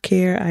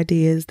self-care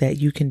ideas that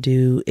you can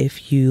do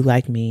if you,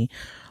 like me,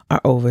 are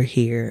over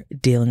here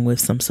dealing with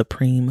some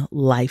supreme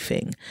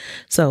lifing.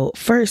 So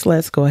first,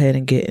 let's go ahead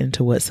and get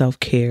into what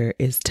self-care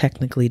is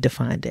technically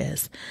defined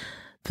as.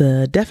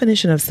 The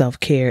definition of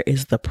self-care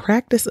is the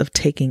practice of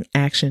taking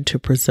action to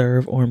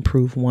preserve or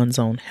improve one's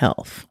own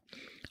health.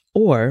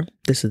 Or,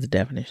 this is the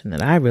definition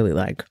that I really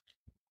like,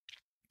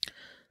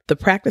 the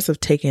practice of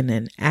taking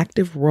an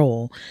active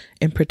role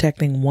in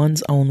protecting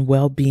one's own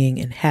well-being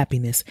and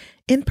happiness,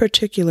 in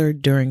particular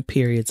during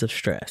periods of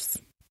stress.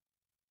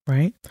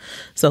 Right?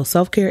 So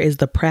self-care is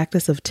the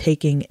practice of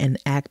taking an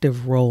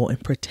active role in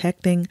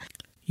protecting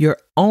your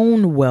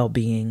own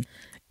well-being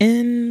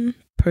in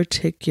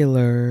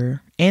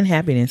particular, and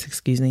happiness,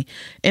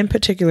 in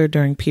particular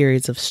during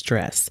periods of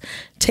stress.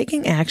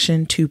 Taking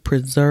action to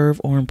preserve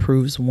or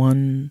improve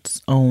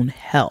one's own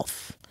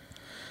health.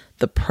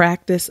 The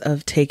practice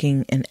of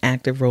taking an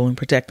active role in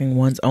protecting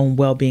one's own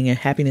well-being and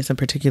happiness in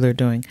particular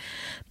during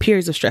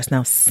periods of stress.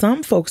 Now,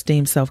 some folks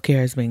deem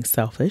self-care as being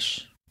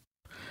selfish,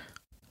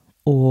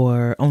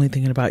 or only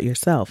thinking about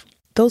yourself.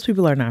 Those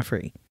people are not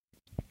free.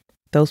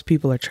 Those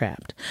people are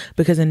trapped,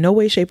 because in no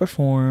way, shape, or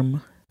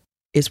form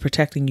is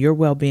protecting your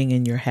well-being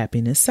and your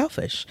happiness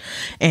selfish.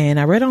 And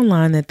I read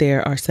online that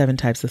there are 7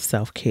 types of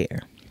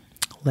self-care.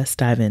 Let's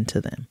dive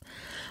into them.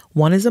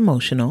 1 is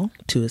emotional,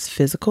 2 is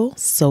physical,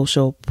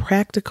 social,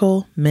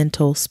 practical,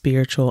 mental,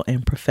 spiritual,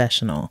 and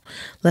professional.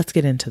 Let's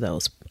get into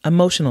those.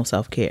 Emotional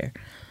self-care.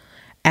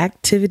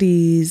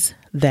 Activities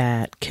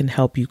that can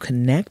help you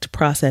connect,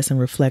 process, and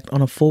reflect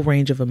on a full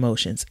range of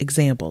emotions.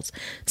 Examples: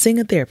 seeing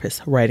a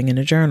therapist, writing in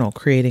a journal,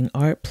 creating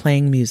art,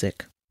 playing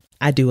music.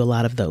 I do a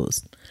lot of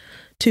those.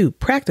 2,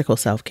 practical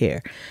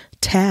self-care.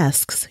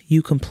 Tasks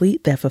you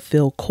complete that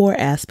fulfill core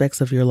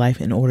aspects of your life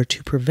in order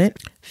to prevent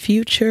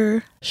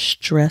future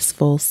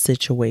stressful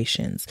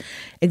situations.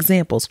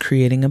 Examples: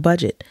 creating a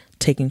budget,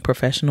 taking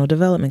professional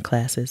development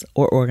classes,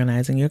 or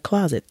organizing your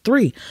closet.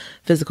 3,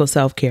 physical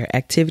self-care.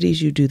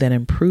 Activities you do that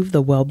improve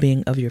the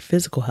well-being of your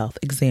physical health.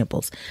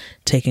 Examples: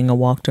 taking a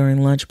walk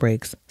during lunch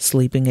breaks,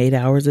 sleeping 8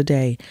 hours a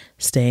day,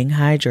 staying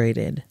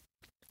hydrated,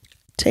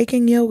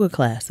 taking yoga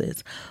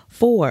classes.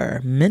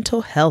 4,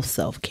 mental health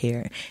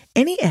self-care.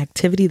 Any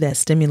activity that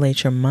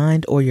stimulates your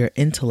mind or your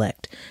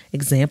intellect.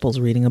 Examples: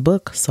 reading a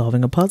book,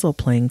 solving a puzzle,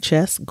 playing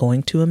chess,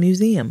 going to a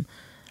museum.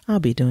 I'll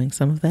be doing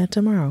some of that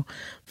tomorrow.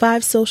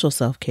 5, social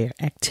self-care.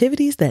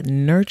 Activities that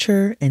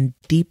nurture and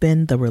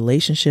deepen the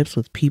relationships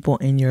with people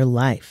in your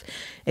life.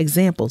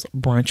 Examples: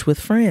 brunch with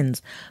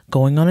friends,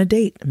 going on a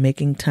date,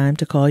 making time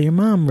to call your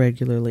mom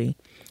regularly.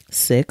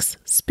 6,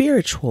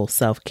 spiritual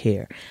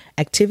self-care.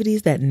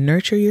 Activities that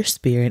nurture your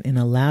spirit and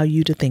allow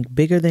you to think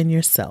bigger than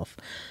yourself.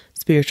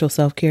 Spiritual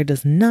self-care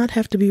does not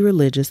have to be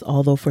religious,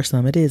 although for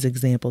some it is.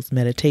 Examples: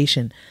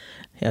 meditation,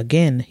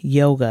 again,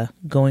 yoga,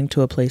 going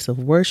to a place of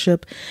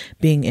worship,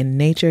 being in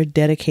nature,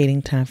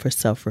 dedicating time for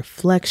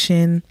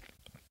self-reflection.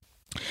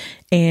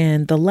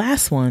 And the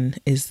last one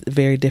is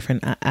very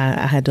different.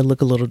 I had to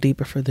look a little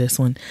deeper for this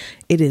one.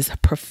 It is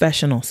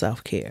professional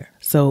self-care.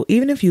 So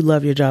even if you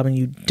love your job and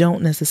you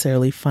don't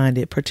necessarily find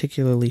it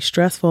particularly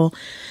stressful,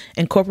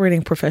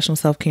 incorporating professional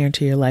self-care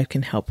into your life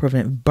can help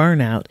prevent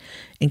burnout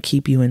and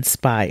keep you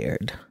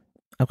inspired.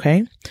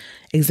 Okay.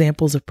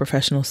 Examples of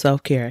professional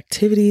self-care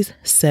activities: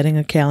 setting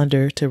a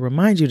calendar to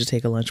remind you to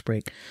take a lunch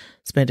break,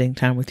 spending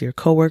time with your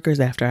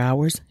coworkers after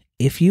hours,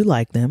 if you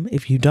like them.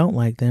 If you don't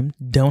like them,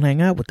 don't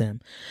hang out with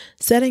them.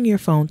 Setting your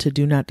phone to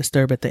do not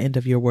disturb at the end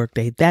of your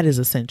workday. That is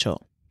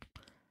essential.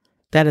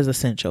 That is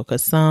essential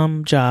because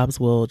some jobs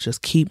will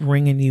just keep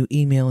ringing you,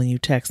 emailing you,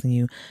 texting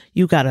you.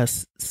 You got to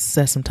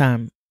set some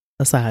time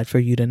aside for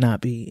you to not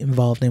be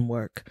involved in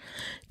work.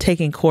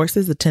 Taking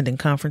courses, attending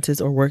conferences,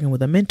 or working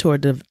with a mentor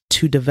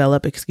to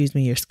develop,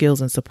 your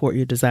skills and support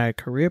your desired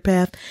career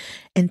path,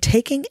 and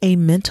taking a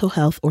mental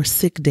health or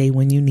sick day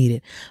when you need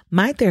it.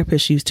 My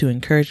therapist used to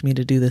encourage me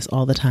to do this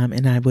all the time,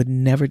 and I would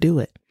never do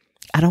it.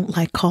 I don't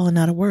like calling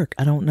out of work.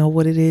 I don't know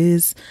what it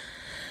is.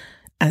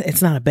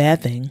 It's not a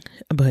bad thing,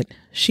 but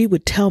she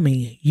would tell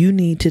me, you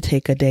need to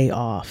take a day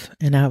off.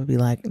 And I would be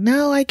like,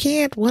 no, I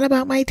can't. What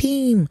about my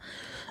team?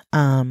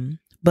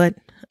 But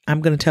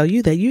I'm going to tell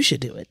you that you should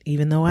do it,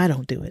 even though I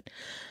don't do it.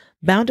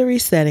 Boundary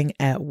setting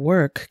at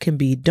work can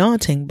be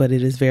daunting, but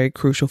it is very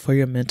crucial for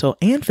your mental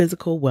and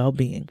physical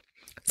well-being.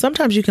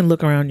 Sometimes you can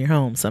look around your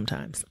home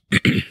sometimes.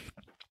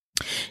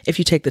 If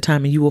you take the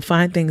time, and you will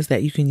find things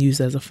that you can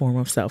use as a form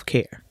of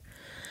self-care.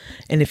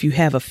 And if you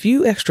have a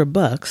few extra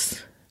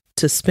bucks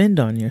to spend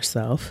on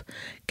yourself,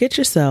 get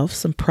yourself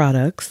some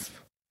products,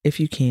 if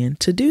you can,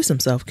 to do some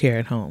self-care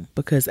at home.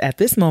 Because at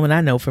this moment,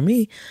 I know for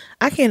me,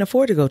 I can't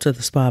afford to go to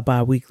the spa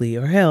bi-weekly,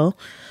 or hell,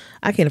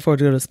 I can't afford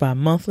to go to the spa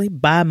monthly,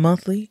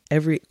 bi-monthly,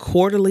 every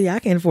quarterly. I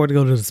can't afford to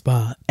go to the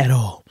spa at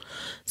all.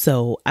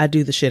 So I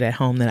do the shit at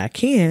home that I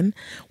can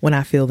when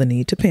I feel the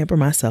need to pamper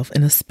myself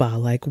in a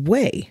spa-like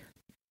way.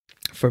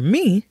 For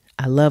me,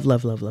 I love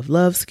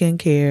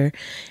skincare,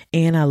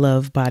 and I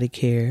love body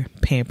care,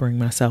 pampering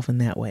myself in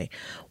that way.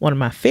 One of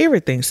my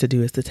favorite things to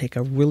do is to take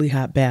a really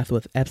hot bath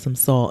with Epsom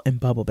salt and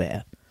bubble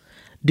bath.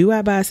 Do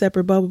I buy a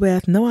separate bubble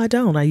bath? No, I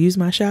don't. I use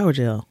my shower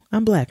gel.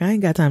 I'm Black. I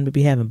ain't got time to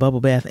be having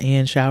bubble bath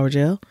and shower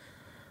gel.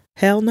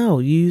 Hell no.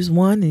 You use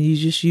one and you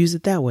just use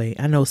it that way.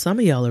 I know some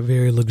of y'all are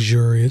very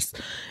luxurious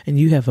and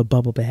you have a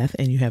bubble bath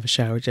and you have a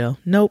shower gel.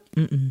 Nope.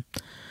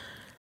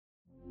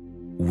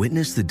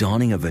 Witness the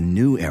dawning of a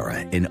new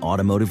era in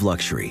automotive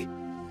luxury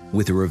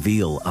with a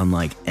reveal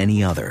unlike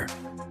any other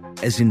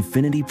as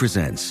Infiniti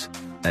presents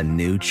a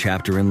new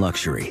chapter in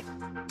luxury,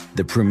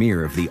 the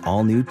premiere of the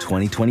all-new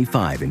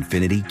 2025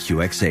 Infiniti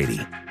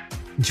QX80.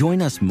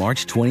 Join us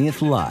March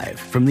 20th live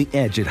from the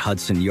Edge at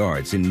Hudson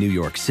Yards in New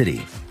York City,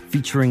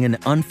 featuring an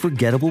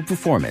unforgettable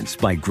performance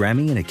by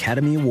Grammy and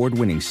Academy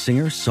Award-winning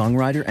singer,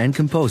 songwriter, and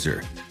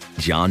composer,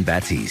 Jon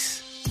Batiste.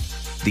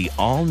 The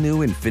all-new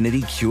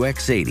Infiniti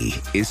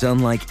QX80 is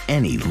unlike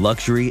any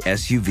luxury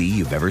SUV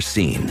you've ever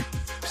seen.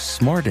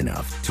 Smart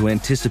enough to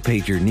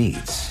anticipate your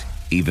needs,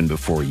 even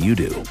before you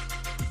do.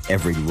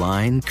 Every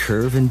line,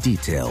 curve, and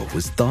detail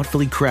was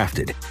thoughtfully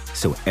crafted,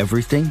 so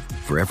everything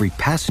for every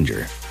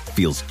passenger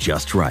feels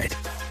just right.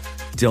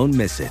 Don't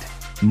miss it.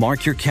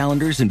 Mark your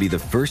calendars and be the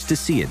first to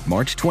see it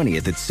March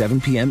 20th at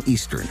 7 p.m.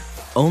 Eastern,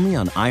 only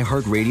on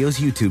iHeartRadio's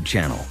YouTube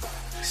channel.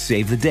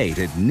 Save the date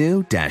at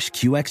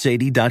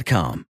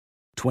new-QX80.com.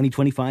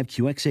 2025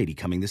 QX80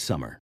 coming this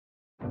summer.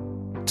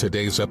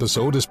 Today's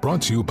episode is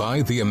brought to you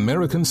by the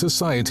American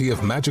Society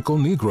of Magical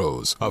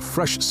Negroes, a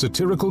fresh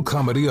satirical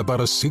comedy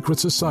about a secret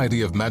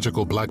society of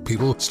magical black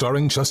people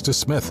starring Justice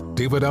Smith,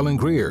 David Alan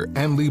Grier,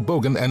 Ann Lee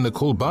Bogan, and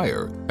Nicole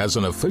Byer. As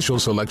an official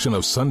selection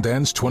of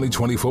Sundance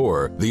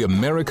 2024, the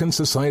American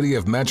Society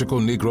of Magical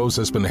Negroes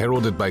has been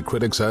heralded by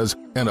critics as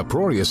an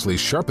uproariously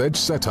sharp-edged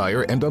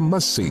satire and a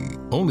must-see.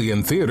 Only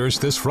in theaters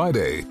this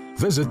Friday.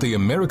 Visit the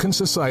American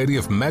Society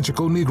of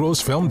Magical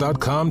Negroes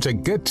Film.com to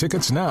get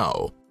tickets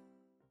now.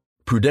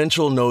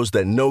 Prudential knows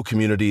that no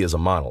community is a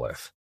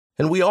monolith,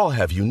 and we all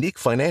have unique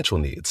financial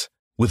needs.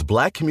 With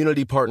Black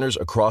community partners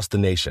across the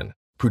nation,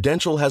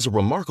 Prudential has a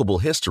remarkable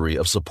history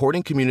of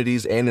supporting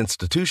communities and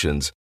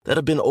institutions that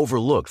have been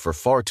overlooked for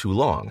far too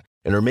long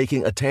and are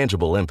making a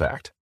tangible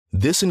impact.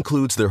 This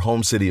includes their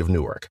home city of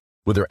Newark,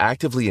 where they're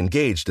actively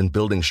engaged in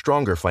building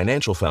stronger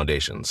financial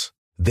foundations.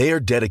 They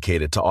are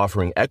dedicated to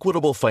offering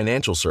equitable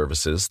financial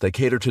services that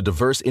cater to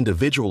diverse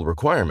individual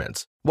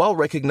requirements while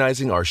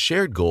recognizing our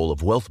shared goal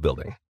of wealth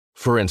building.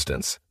 For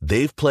instance,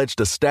 they've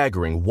pledged a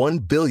staggering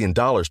 $1 billion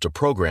to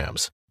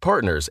programs,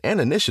 partners,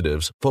 and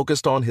initiatives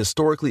focused on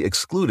historically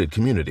excluded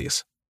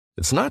communities.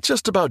 It's not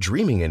just about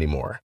dreaming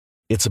anymore.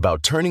 It's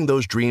about turning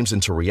those dreams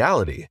into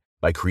reality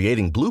by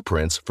creating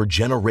blueprints for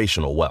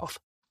generational wealth.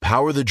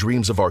 Power the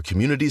dreams of our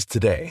communities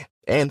today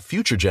and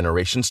future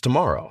generations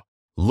tomorrow.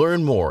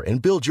 Learn more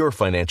and build your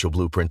financial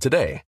blueprint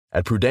today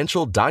at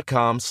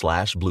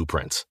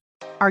prudential.com/blueprints.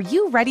 Are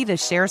you ready to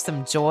share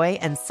some joy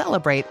and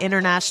celebrate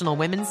International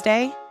Women's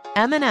Day?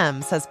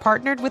 M&M's has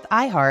partnered with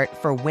iHeart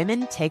for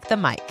Women Take the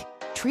Mic,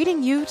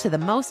 treating you to the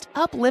most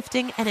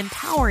uplifting and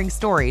empowering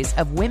stories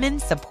of women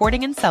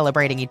supporting and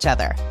celebrating each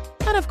other.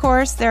 And of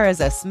course, there is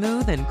a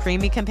smooth and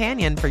creamy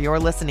companion for your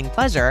listening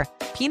pleasure,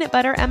 peanut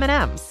butter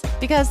M&M's,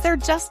 because they're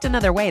just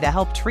another way to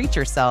help treat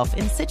yourself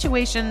in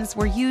situations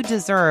where you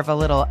deserve a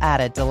little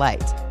added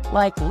delight,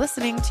 like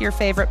listening to your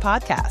favorite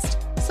podcast.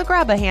 So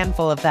grab a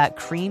handful of that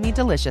creamy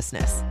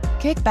deliciousness,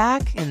 kick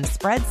back, and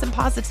spread some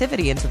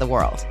positivity into the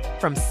world.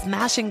 From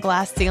smashing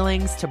glass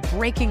ceilings to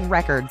breaking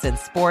records in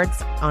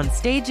sports, on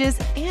stages,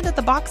 and at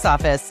the box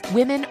office,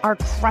 women are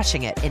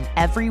crushing it in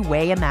every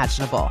way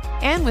imaginable.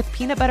 And with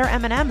peanut butter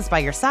M&Ms by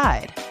your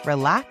side,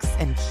 relax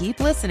and keep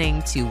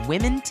listening to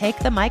Women Take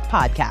the Mic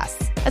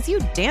podcasts as you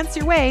dance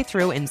your way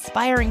through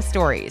inspiring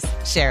stories,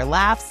 share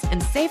laughs,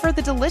 and savor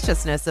the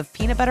deliciousness of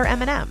peanut butter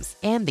M&Ms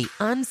and the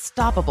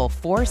unstoppable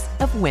force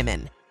of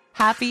women.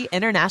 Happy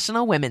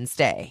International Women's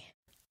Day.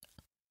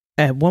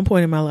 At one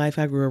point in my life,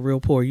 I grew up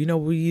real poor. You know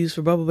what we use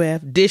for bubble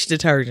bath? Dish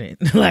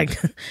detergent. Like,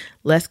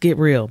 let's get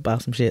real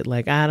about some shit.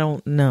 Like, I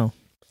don't know.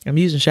 I'm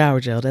using shower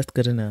gel. That's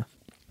good enough.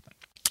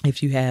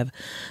 If you have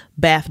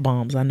bath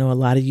bombs, I know a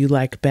lot of you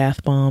like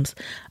bath bombs.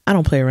 I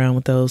don't play around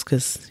with those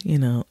because, you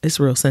know, it's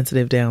real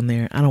sensitive down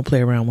there. I don't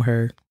play around with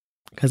her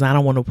because I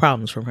don't want no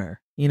problems from her.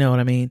 You know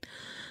what I mean?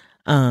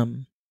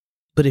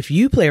 But if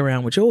you play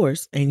around with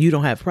yours and you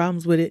don't have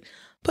problems with it,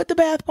 put the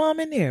bath bomb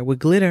in there with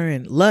glitter.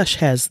 And Lush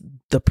has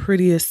the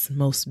prettiest,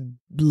 most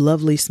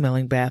lovely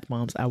smelling bath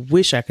bombs. I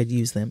wish I could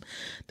use them.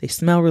 They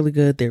smell really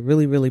good. They're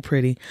really, really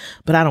pretty.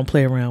 But I don't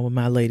play around with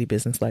my lady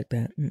business like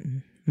that.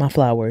 My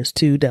flower is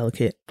too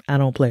delicate. I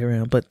don't play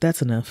around. But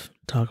that's enough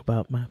talk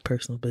about my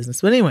personal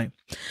business. But anyway,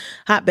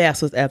 hot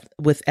baths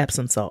with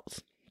Epsom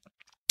salts.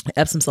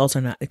 Epsom salts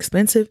are not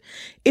expensive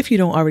if you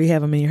don't already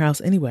have them in your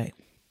house anyway.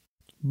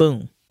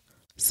 Boom.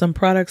 Some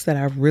products that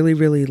I really,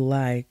 really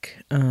like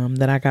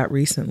that I got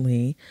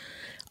recently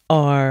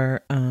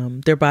are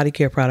they're body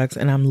care products.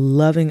 And I'm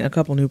loving a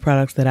couple new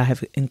products that I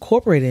have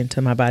incorporated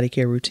into my body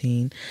care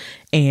routine.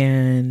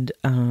 And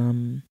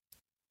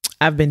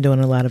I've been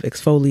doing a lot of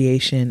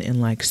exfoliation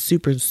and like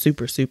super,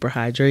 super, super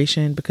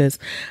hydration because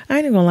I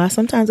ain't gonna lie,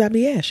 sometimes I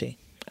be ashy.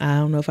 I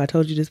don't know if I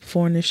told you this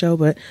before in this show,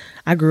 but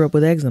I grew up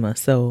with eczema.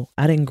 So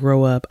I didn't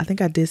grow up. I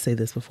think I did say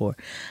this before.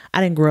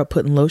 I didn't grow up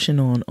putting lotion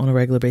on a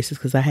regular basis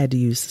because I had to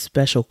use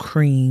special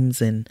creams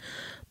and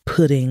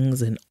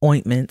puddings and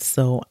ointments.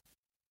 So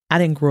I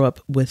didn't grow up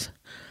with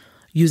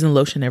using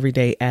lotion every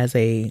day as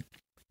a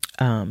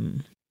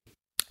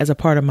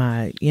part of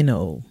my, you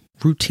know,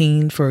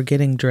 routine for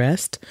getting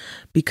dressed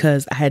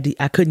because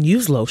I couldn't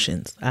use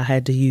lotions. I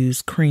had to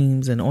use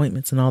creams and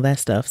ointments and all that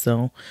stuff.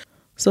 So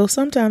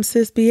sometimes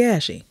sis be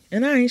ashy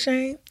and I ain't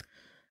shamed.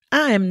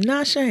 I am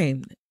not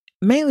shamed,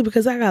 mainly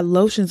because I got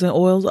lotions and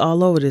oils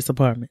all over this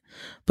apartment.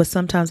 But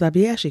sometimes I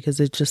be ashy because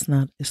it's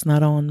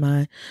not on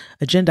my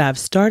agenda. I've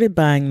started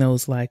buying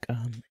those like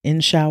in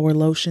shower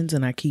lotions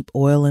and I keep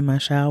oil in my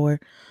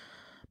shower.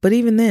 But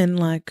even then,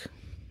 like,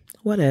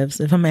 whatevs.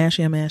 If I'm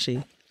ashy, I'm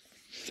ashy.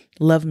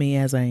 Love me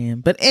as I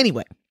am. But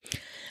anyway,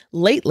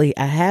 lately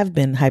I have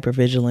been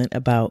hypervigilant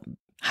about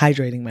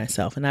hydrating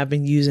myself. And I've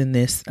been using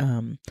this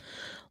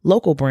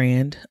local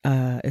brand.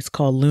 It's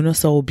called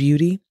Lunasol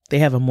Beauty. They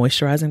have a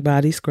moisturizing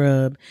body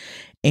scrub.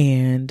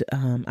 And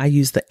I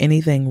use the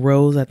Anything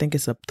Rose. I think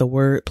it's the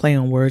word play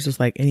on words. It's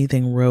like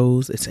anything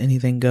rose. It's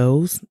anything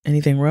goes.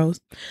 Anything rose.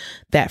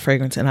 That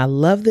fragrance. And I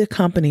love the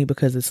company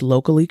because it's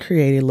locally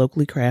created,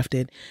 locally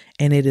crafted,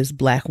 and it is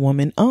Black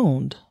woman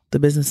owned. The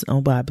business is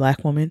owned by a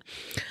Black woman.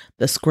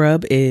 The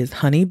scrub is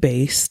honey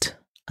based.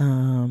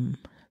 I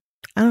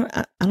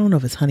don't know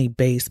if it's honey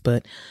based,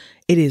 but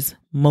it is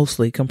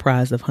mostly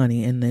comprised of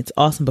honey, and it's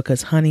awesome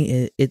because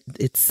honey it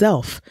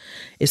itself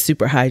is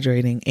super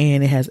hydrating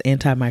and it has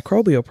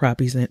antimicrobial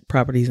properties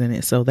in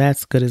it. So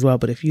that's good as well.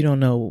 But if you don't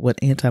know what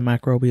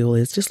antimicrobial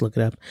is, just look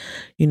it up.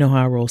 You know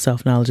how I roll.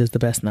 Self-knowledge is the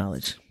best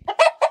knowledge.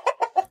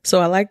 So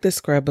I like this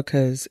scrub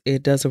because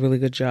it does a really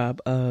good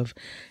job of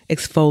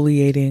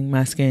exfoliating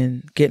my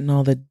skin, getting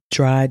all the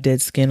dry,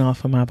 dead skin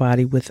off of my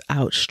body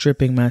without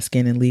stripping my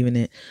skin and leaving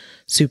it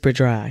super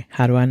dry.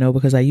 How do I know?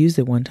 Because I used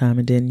it one time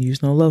and didn't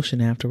use no lotion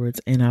afterwards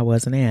and I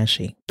wasn't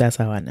ashy. That's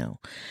how I know.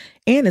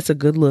 And it's a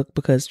good look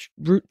because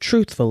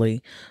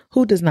truthfully,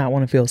 who does not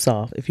want to feel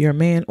soft? If you're a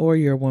man or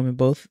you're a woman,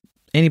 both,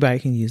 anybody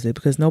can use it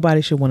because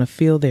nobody should want to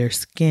feel their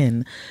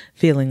skin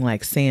feeling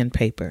like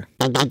sandpaper.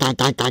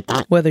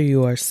 Whether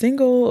you are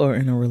single or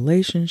in a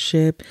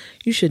relationship,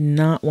 you should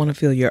not want to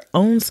feel your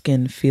own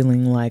skin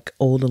feeling like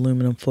old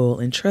aluminum foil.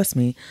 And trust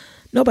me,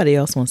 nobody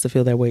else wants to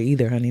feel that way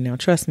either, honey. Now,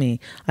 trust me,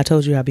 I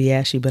told you I'd be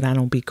ashy, but I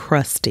don't be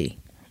crusty.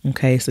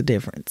 Okay, it's a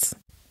difference.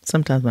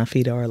 Sometimes my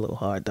feet are a little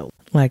hard though.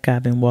 Like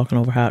I've been walking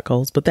over hot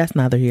coals, but that's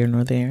neither here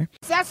nor there.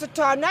 That's a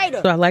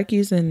tornado. So I like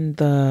using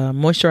the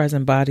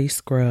moisturizing body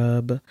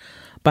scrub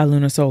by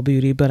Lunasol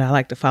Beauty, but I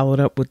like to follow it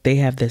up with, they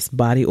have this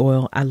body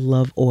oil. I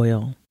love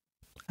oil.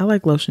 I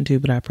like lotion too,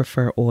 but I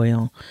prefer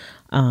oil.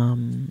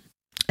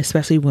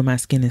 Especially when my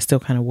skin is still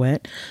kind of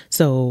wet.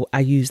 So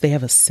they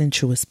have a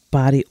sensuous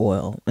body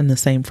oil in the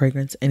same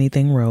fragrance,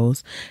 Anything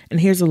Rose. And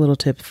here's a little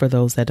tip for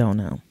those that don't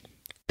know.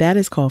 That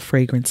is called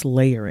fragrance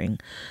layering,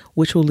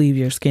 which will leave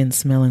your skin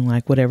smelling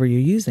like whatever you're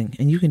using.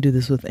 And you can do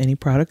this with any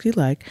product you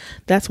like.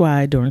 That's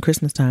why during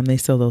Christmas time, they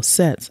sell those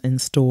sets in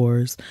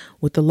stores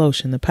with the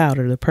lotion, the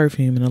powder, the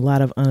perfume, and a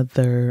lot of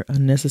other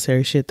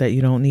unnecessary shit that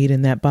you don't need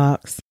in that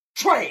box.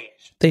 Trash.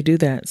 They do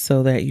that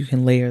so that you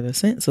can layer the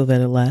scent so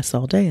that it lasts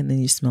all day and then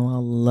you smell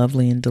all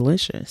lovely and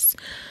delicious.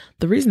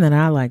 The reason that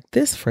I like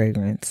this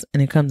fragrance,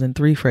 and it comes in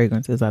 3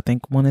 fragrances, I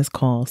think one is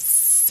called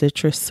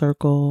Citrus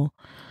Circle.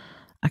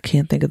 I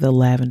can't think of the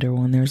lavender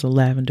one. There's a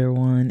lavender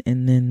one,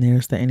 and then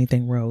there's the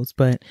Anything Rose.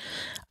 But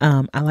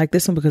I like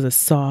this one because it's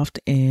soft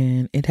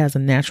and it has a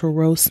natural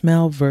rose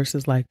smell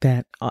versus like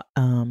that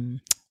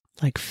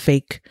like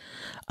fake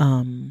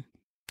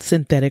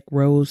synthetic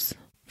rose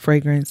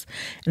fragrance.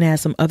 And it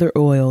has some other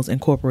oils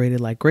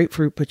incorporated like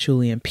grapefruit,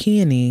 patchouli, and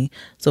peony.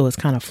 So it's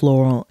kind of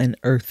floral and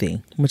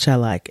earthy, which I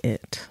like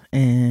it.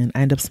 And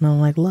I end up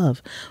smelling like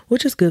love,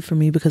 which is good for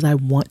me because I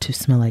want to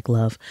smell like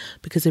love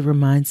because it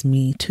reminds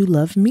me to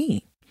love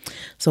me.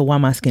 So while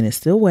my skin is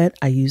still wet,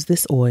 I use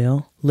this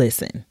oil.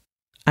 Listen,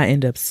 I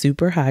end up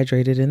super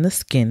hydrated in the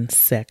skin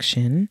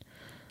section.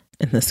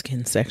 In the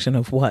skin section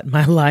of what?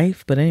 My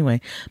life. But anyway,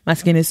 my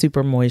skin is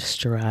super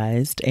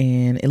moisturized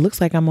and it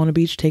looks like I'm on a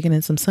beach taking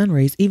in some sun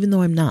rays, even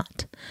though I'm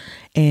not.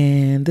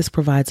 And this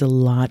provides a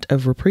lot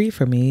of reprieve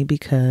for me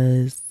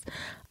because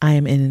I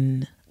am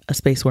in a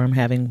space where I'm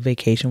having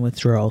vacation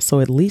withdrawal. So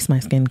at least my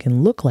skin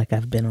can look like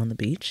I've been on the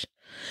beach.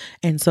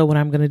 And so what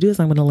I'm going to do is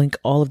I'm going to link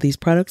all of these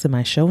products in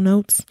my show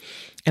notes,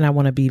 and I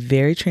want to be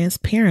very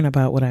transparent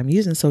about what I'm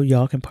using so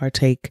y'all can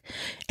partake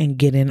and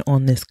get in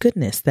on this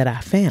goodness that I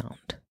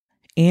found.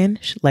 And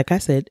like I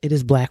said, it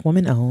is Black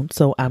woman owned.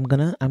 So I'm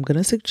going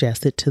to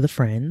suggest it to the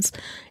friends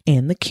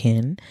and the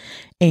kin.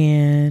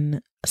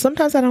 And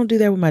sometimes I don't do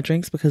that with my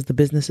drinks because the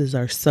businesses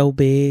are so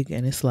big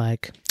and it's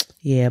like,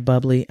 yeah,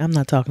 bubbly, I'm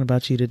not talking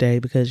about you today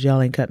because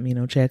y'all ain't cutting me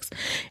no checks.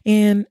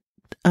 And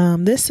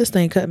this sister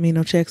ain't cutting me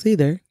no checks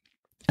either.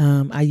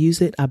 I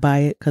use it, I buy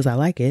it because I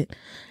like it.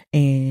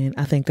 And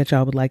I think that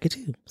y'all would like it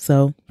too.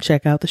 So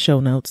check out the show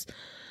notes.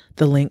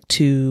 The link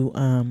to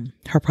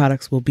her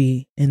products will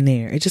be in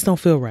there. It just don't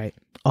feel right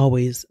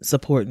always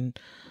supporting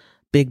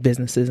big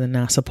businesses and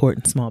not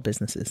supporting small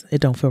businesses.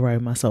 It don't feel right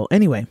with my soul.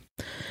 Anyway,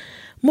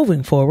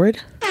 moving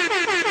forward.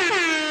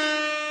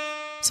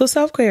 So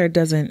self-care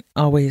doesn't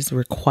always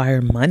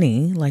require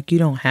money. Like you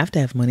don't have to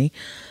have money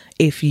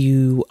if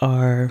you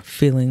are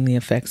feeling the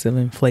effects of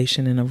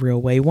inflation in a real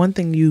way. One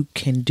thing you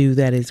can do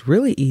that is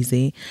really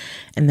easy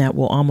and that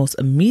will almost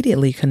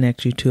immediately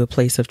connect you to a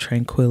place of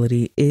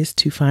tranquility is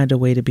to find a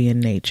way to be in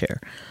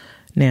nature.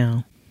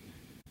 Now,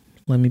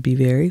 let me be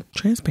very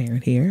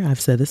transparent here.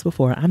 I've said this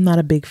before. I'm not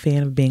a big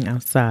fan of being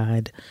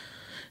outside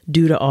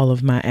due to all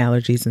of my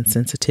allergies and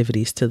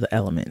sensitivities to the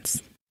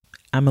elements.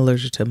 I'm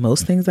allergic to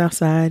most things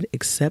outside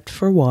except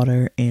for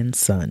water and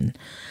sun.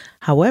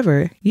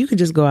 However, you can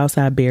just go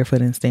outside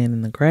barefoot and stand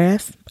in the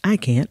grass. I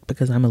can't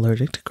because I'm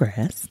allergic to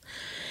grass.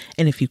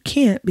 And if you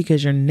can't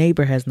because your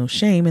neighbor has no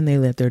shame and they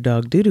let their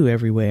dog doo-doo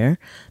everywhere,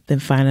 then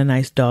find a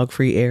nice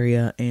dog-free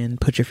area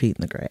and put your feet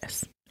in the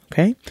grass.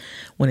 Okay?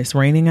 When it's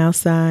raining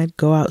outside,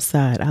 go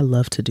outside. I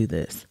love to do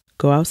this.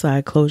 Go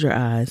outside, close your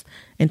eyes,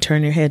 and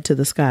turn your head to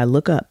the sky.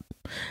 Look up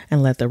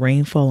and let the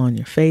rain fall on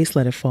your face.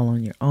 Let it fall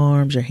on your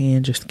arms, your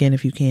hands, your skin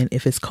if you can.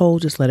 If it's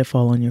cold, just let it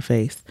fall on your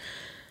face.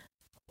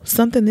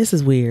 This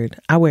is weird.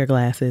 I wear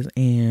glasses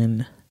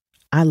and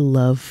I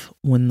love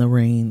when the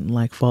rain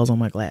like falls on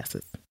my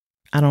glasses.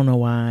 I don't know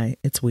why.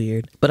 It's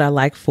weird, but I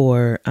like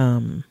for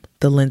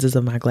the lenses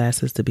of my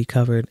glasses to be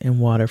covered in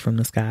water from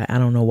the sky. I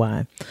don't know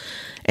why.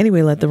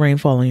 Anyway, let the rain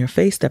fall on your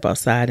face. Step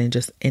outside and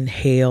just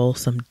inhale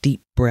some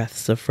deep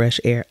breaths of fresh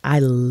air. I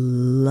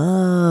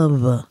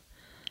love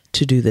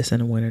to do this in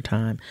the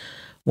wintertime.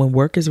 When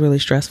work is really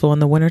stressful in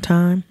the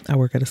wintertime, I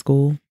work at a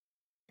school.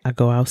 I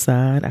go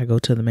outside. I go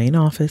to the main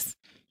office.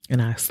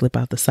 And I slip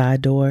out the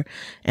side door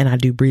and I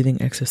do breathing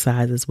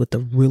exercises with the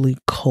really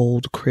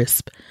cold,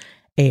 crisp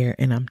air.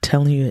 And I'm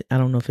telling you, I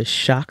don't know if it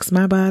shocks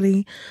my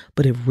body,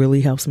 but it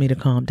really helps me to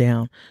calm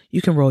down.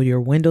 You can roll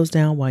your windows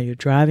down while you're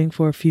driving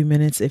for a few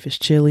minutes if it's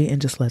chilly and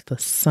just let the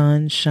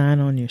sun shine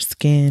on your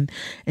skin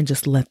and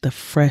just let the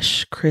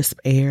fresh, crisp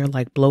air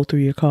like blow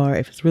through your car.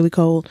 If it's really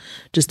cold,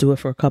 just do it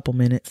for a couple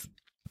minutes.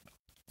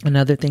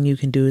 Another thing you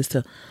can do is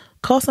to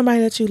call somebody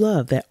that you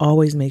love that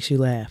always makes you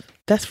laugh.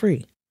 That's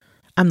free.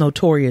 I'm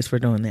notorious for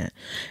doing that.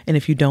 And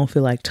if you don't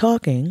feel like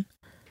talking,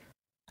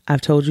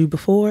 I've told you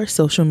before,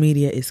 social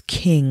media is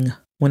king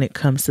when it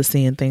comes to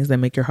seeing things that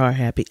make your heart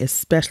happy,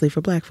 especially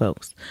for Black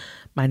folks.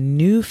 My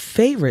new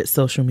favorite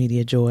social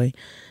media joy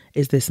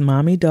is this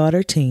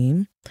mommy-daughter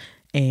team.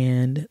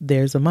 And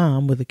there's a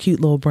mom with a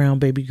cute little brown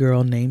baby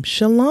girl named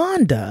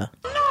Shalonda.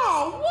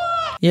 No,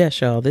 what?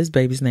 Yes, y'all, this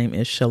baby's name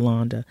is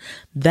Shalonda.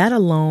 That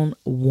alone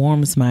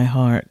warms my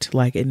heart.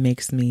 Like it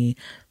makes me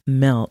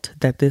melt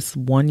that this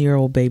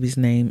 1-year-old baby's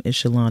name is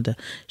Shalonda.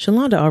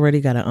 Shalonda already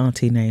got an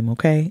auntie name,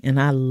 okay? And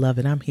I love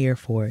it. I'm here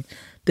for it.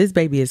 This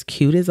baby is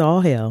cute as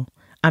all hell.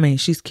 I mean,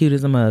 she's cute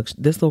as a mug.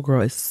 This little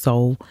girl is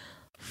so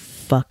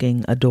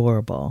fucking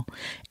adorable.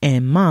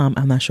 And mom,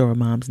 I'm not sure her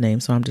mom's name,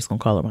 so I'm just gonna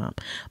call her mom.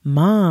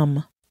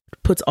 Mom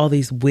puts all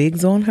these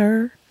wigs on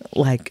her.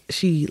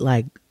 She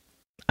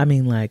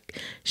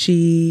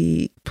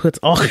puts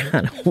all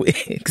kind of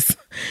wigs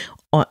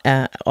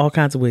all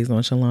kinds of wigs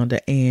on Shalonda,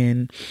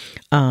 and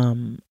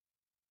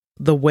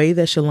the way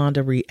that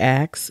Shalonda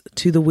reacts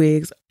to the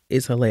wigs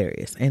is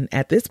hilarious. And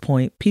at this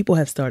point, people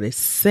have started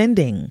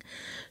sending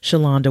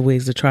Shalonda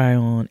wigs to try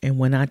on. And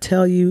when I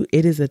tell you,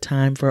 it is a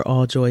time for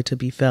all joy to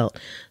be felt.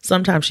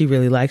 Sometimes she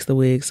really likes the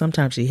wigs.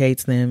 Sometimes she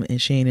hates them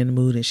and she ain't in the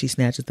mood and she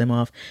snatches them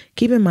off.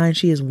 Keep in mind,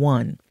 she is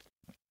one.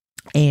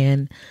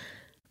 And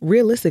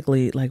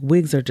realistically, like,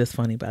 wigs are just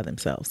funny by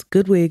themselves.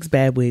 Good wigs,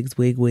 bad wigs,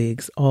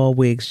 wigs, all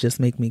wigs just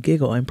make me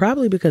giggle. And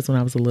probably because when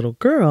I was a little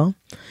girl,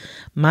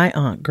 my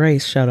Aunt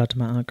Grace, shout out to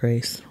my Aunt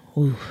Grace.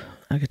 Ooh,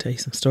 I could tell you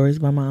some stories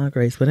about my Aunt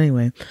Grace. But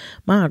anyway,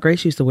 my Aunt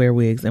Grace used to wear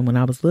wigs. And when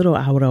I was little,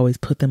 I would always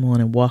put them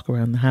on and walk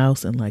around the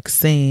house and like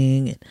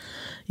sing and,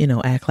 you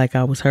know, act like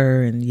I was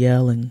her and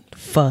yell and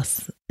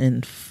fuss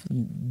and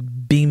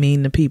be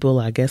mean to people,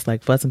 I guess,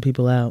 like fussing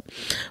people out.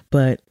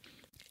 But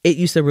it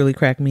used to really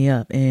crack me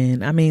up.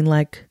 And I mean,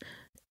 like,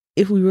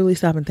 if we really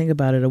stop and think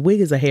about it, a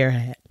wig is a hair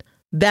hat.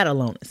 That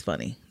alone is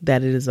funny,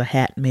 that it is a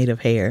hat made of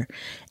hair.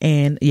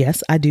 And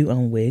yes, I do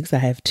own wigs. I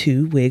have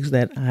 2 wigs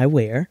that I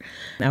wear.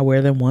 I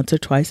wear them once or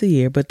twice a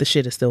year, but the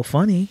shit is still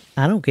funny.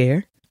 I don't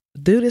care.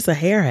 Dude, it's a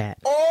hair hat.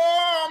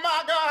 Oh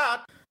my God.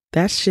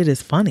 That shit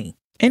is funny.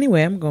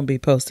 Anyway, I'm going to be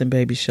posting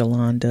baby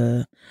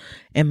Shalonda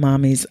and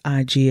mommy's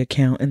IG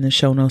account in the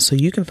show notes so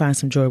you can find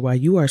some joy while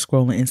you are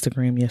scrolling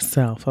Instagram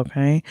yourself,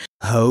 okay?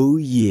 Oh,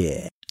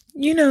 yeah.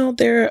 You know,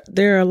 there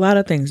are a lot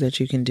of things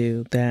that you can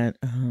do that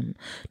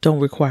don't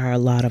require a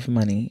lot of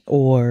money,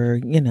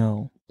 or, you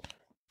know,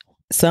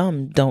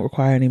 some don't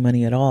require any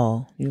money at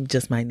all. You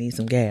just might need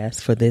some gas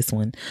for this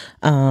one.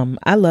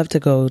 I love to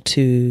go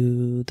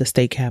to the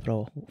state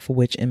capital, for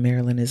which in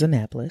Maryland is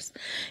Annapolis.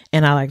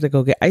 And I like to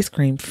go get ice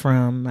cream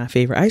from my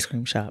favorite ice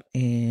cream shop.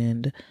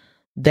 And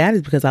that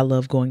is because I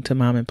love going to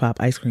mom and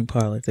pop ice cream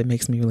parlors. It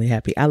makes me really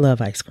happy. I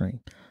love ice cream.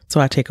 So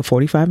I take a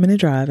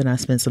 45-minute drive and I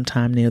spend some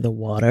time near the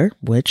water,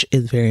 which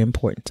is very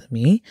important to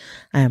me.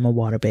 I am a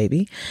water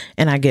baby.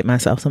 And I get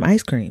myself some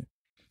ice cream.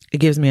 It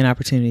gives me an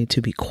opportunity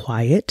to be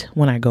quiet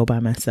when I go by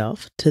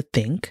myself, to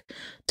think,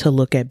 to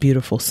look at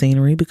beautiful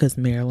scenery, because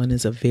Maryland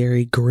is a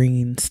very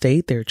green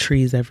state. There are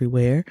trees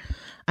everywhere.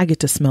 I get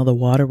to smell the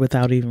water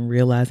without even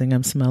realizing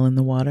I'm smelling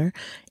the water.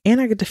 And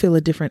I get to feel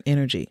a different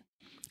energy.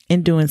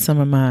 In doing some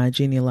of my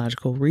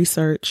genealogical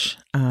research,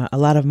 a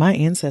lot of my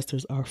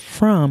ancestors are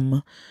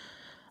from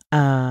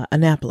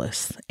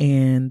Annapolis,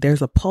 and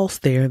there's a pulse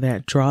there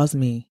that draws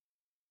me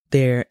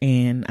there,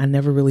 and I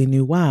never really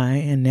knew why,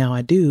 and now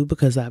I do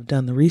because I've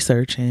done the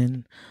research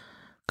and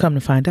come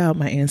to find out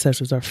my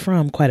ancestors are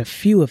from, quite a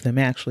few of them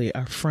actually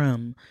are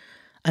from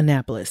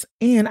Annapolis.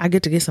 And I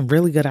get to get some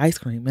really good ice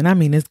cream, and I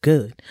mean, it's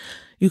good.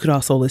 You could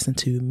also listen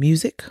to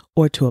music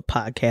or to a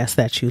podcast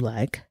that you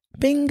like.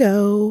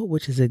 Bingo,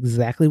 which is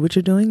exactly what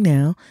you're doing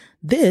now.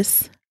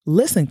 This,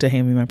 listening to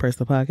Hand Me My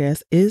Personal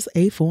Podcast, is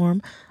a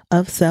form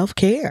of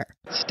self-care.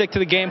 Stick to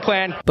the game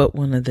plan. But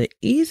one of the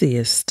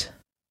easiest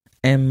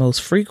and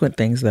most frequent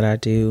things that I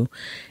do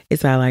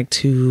is I like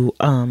to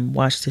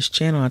watch this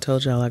channel. I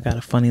told y'all I got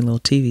a funny little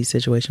TV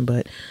situation,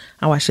 but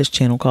I watch this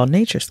channel called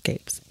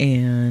Naturescapes,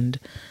 and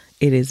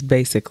it is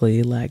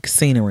basically like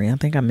scenery. I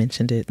think I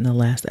mentioned it in the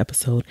last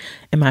episode.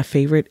 And my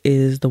favorite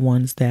is the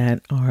ones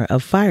that are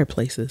of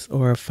fireplaces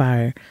or a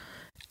fire.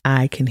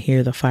 I can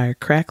hear the fire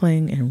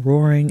crackling and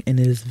roaring, and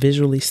it is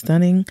visually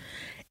stunning.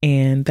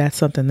 And that's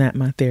something that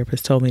my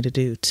therapist told me to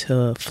do,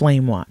 to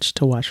flame watch,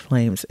 to watch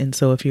flames. And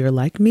so if you're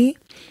like me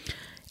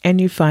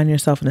and you find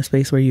yourself in a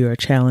space where you are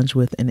challenged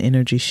with an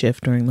energy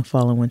shift during the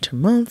fall and winter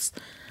months,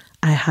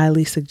 I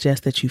highly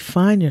suggest that you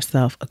find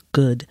yourself a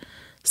good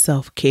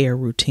self-care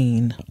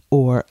routine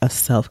or a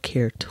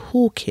self-care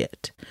toolkit.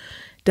 It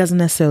doesn't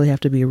necessarily have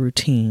to be a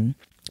routine,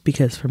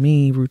 because for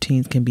me,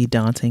 routines can be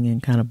daunting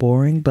and kind of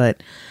boring,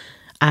 but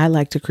I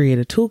like to create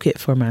a toolkit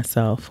for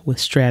myself with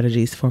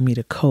strategies for me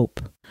to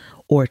cope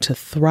or to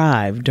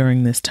thrive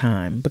during this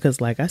time.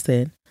 Because like I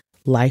said,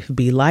 life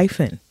be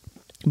lifing,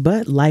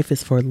 but life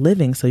is for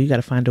living. So you got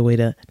to find a way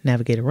to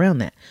navigate around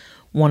that.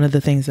 One of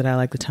the things that I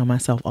like to tell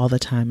myself all the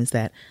time is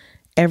that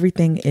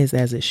everything is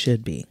as it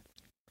should be.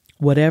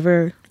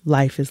 Whatever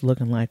life is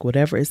looking like,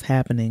 whatever is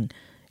happening,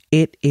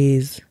 it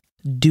is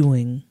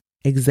doing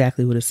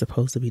exactly what it's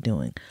supposed to be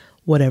doing,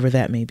 whatever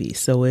that may be.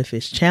 So if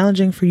it's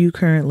challenging for you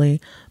currently,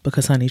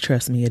 because honey,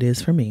 trust me, it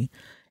is for me,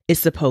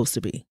 it's supposed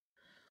to be.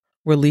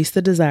 Release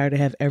the desire to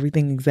have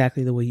everything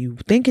exactly the way you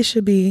think it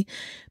should be,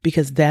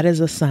 because that is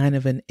a sign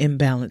of an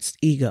imbalanced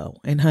ego.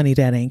 And honey,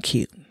 that ain't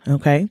cute.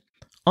 Okay.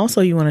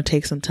 Also, you want to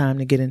take some time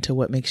to get into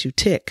what makes you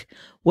tick,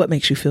 what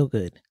makes you feel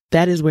good.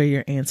 That is where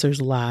your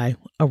answers lie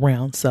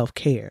around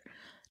self-care.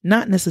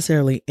 Not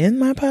necessarily in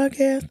my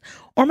podcast,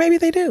 or maybe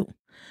they do,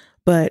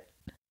 but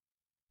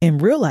in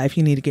real life,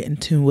 you need to get in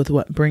tune with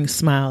what brings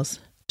smiles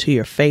to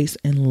your face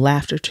and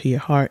laughter to your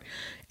heart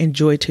and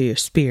joy to your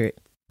spirit.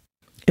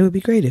 It would be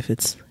great if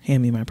it's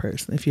Hand Me My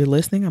Purse. If you're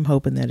listening, I'm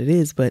hoping that it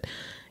is, but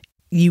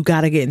you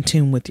got to get in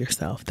tune with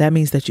yourself. That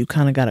means that you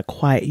kind of got to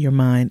quiet your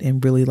mind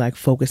and really like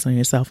focus on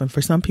yourself. And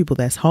for some people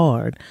that's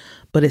hard,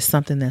 but it's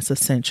something that's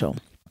essential.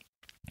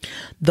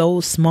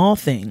 Those small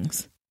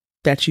things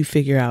that you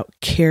figure out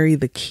carry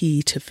the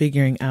key to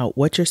figuring out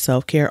what your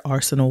self-care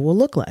arsenal will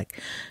look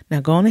like. Now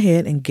go on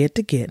ahead and get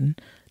to getting.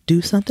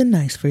 do something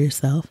nice for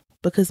yourself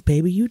because,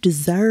 baby, you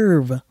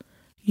deserve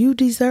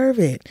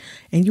it.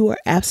 And you are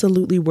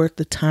absolutely worth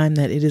the time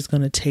that it is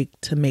going to take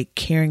to make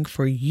caring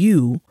for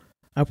you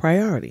a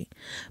priority.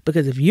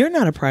 Because if you're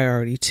not a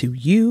priority to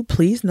you,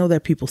 please know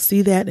that people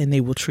see that and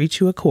they will treat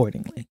you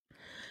accordingly.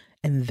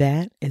 And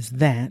that is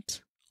that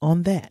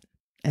on that,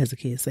 as the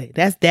kids say.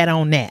 That's that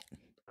on that.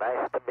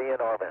 Nice to be in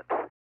orbit.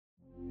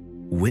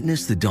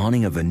 Witness the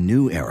dawning of a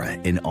new era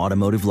in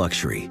automotive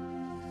luxury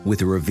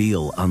with a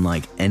reveal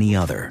unlike any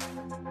other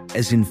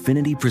as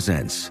Infiniti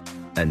presents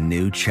a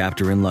new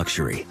chapter in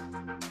luxury,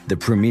 the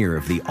premiere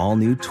of the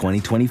all-new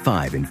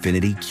 2025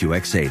 Infiniti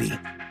QX80.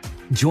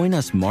 Join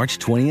us March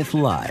 20th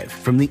live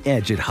from the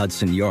Edge at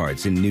Hudson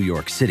Yards in New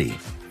York City,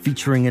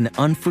 featuring an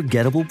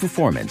unforgettable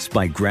performance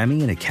by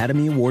Grammy and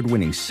Academy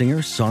Award-winning singer,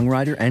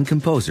 songwriter, and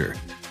composer,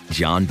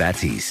 Jon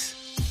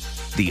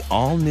Batiste. The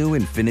all-new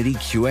Infiniti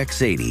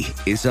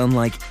QX80 is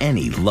unlike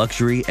any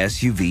luxury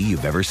SUV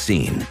you've ever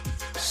seen.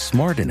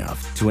 Smart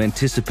enough to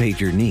anticipate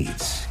your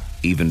needs,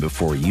 even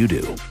before you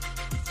do.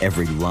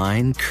 Every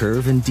line,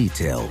 curve, and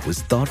detail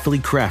was thoughtfully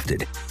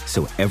crafted,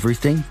 so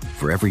everything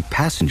for every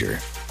passenger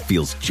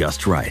feels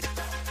just right.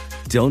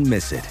 Don't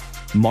miss it.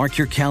 Mark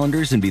your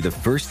calendars and be the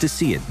first to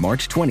see it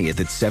March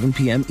 20th at 7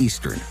 p.m.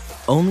 Eastern,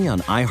 only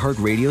on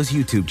iHeartRadio's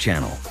YouTube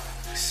channel.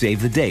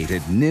 Save the date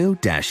at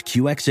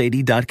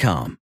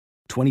new-QX80.com.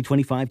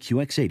 2025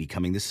 QX80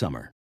 coming this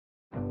summer.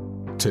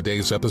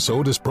 Today's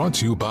episode is brought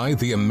to you by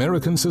the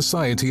American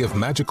Society of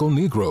Magical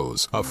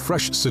Negroes, a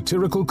fresh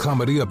satirical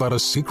comedy about a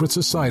secret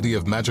society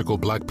of magical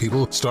black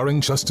people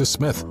starring Justice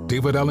Smith,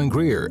 David Allen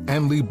Greer,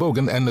 Ann Lee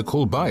Bogan, and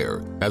Nicole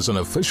Byer. As an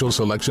official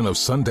selection of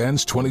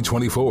Sundance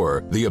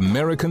 2024, the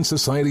American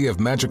Society of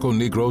Magical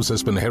Negroes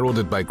has been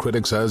heralded by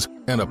critics as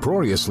an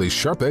uproariously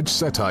sharp-edged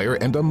satire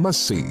and a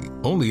must-see.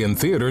 Only in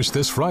theaters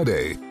this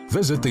Friday.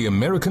 Visit the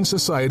American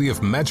Society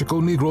of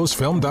Magical Negroes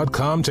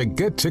Film.com to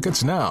get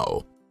tickets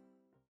now.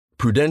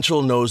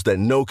 Prudential knows that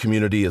no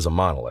community is a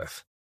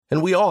monolith,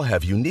 and we all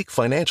have unique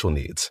financial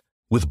needs.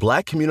 With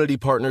Black community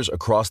partners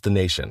across the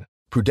nation,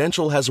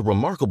 Prudential has a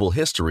remarkable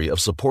history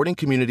of supporting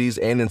communities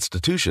and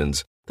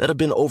institutions that have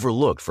been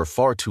overlooked for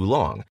far too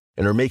long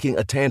and are making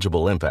a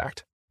tangible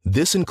impact.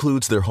 This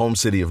includes their home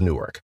city of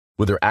Newark,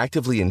 where they're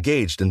actively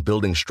engaged in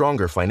building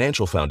stronger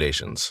financial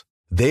foundations.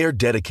 They are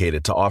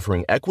dedicated to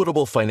offering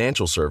equitable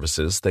financial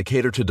services that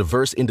cater to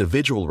diverse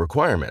individual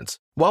requirements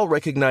while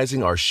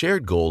recognizing our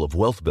shared goal of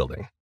wealth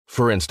building.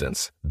 For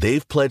instance,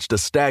 they've pledged a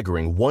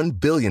staggering $1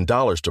 billion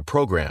to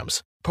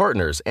programs,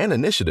 partners, and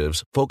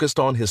initiatives focused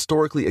on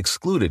historically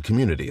excluded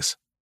communities.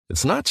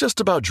 It's not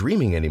just about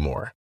dreaming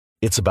anymore.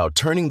 It's about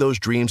turning those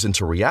dreams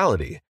into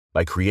reality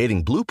by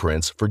creating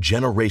blueprints for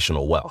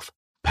generational wealth.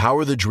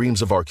 Power the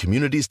dreams of our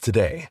communities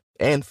today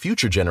and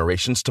future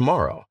generations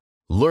tomorrow.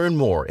 Learn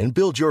more and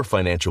build your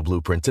financial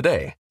blueprint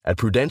today at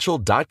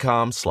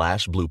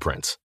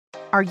prudential.com/blueprints.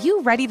 Are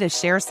you ready to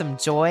share some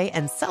joy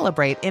and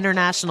celebrate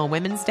International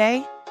Women's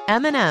Day?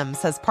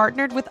 M&M's has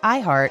partnered with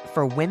iHeart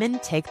for Women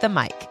Take the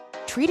Mic,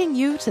 treating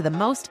you to the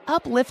most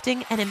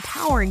uplifting and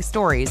empowering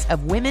stories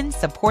of women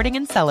supporting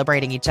and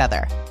celebrating each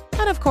other.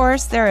 And of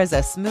course, there is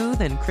a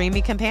smooth and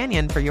creamy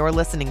companion for your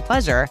listening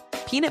pleasure,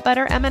 peanut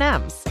butter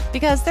M&M's,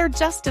 because they're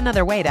just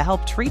another way to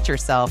help treat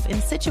yourself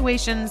in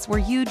situations where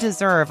you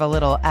deserve a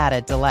little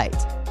added delight,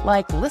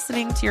 like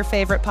listening to your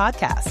favorite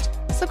podcast.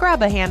 So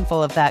grab a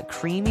handful of that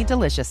creamy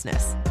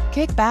deliciousness.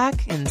 Kick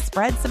back and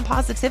spread some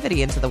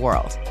positivity into the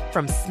world.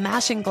 From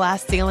smashing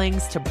glass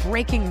ceilings to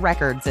breaking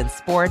records in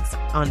sports,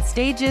 on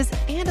stages,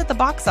 and at the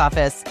box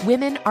office,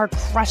 women are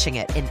crushing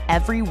it in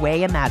every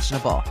way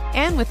imaginable.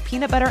 And with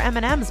peanut butter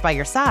M&M's by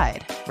your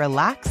side,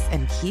 relax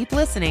and keep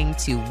listening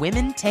to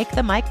Women Take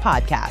the Mic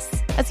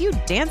podcasts as you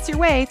dance your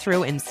way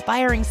through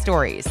inspiring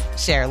stories,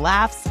 share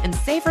laughs, and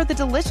savor the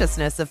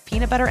deliciousness of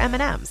peanut butter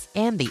M&M's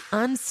and the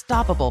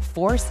unstoppable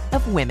force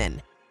of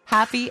women.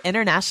 Happy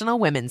International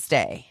Women's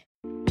Day.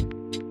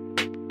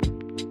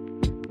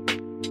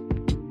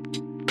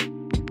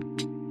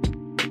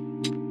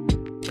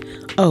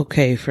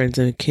 Okay, friends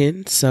and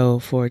kin. So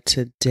for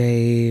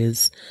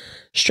today's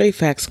Straight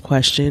Facts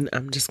question,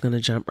 I'm just going to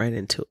jump right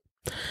into it.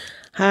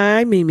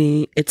 Hi,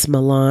 Mimi. It's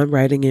Milan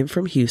writing in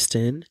from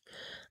Houston.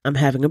 I'm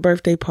having a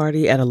birthday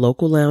party at a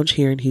local lounge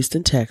here in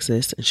Houston,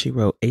 Texas. And she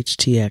wrote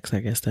HTX.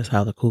 I guess that's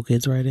how the cool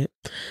kids write it.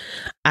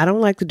 I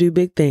don't like to do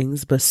big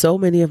things, but so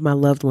many of my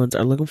loved ones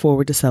are looking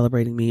forward to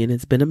celebrating me. And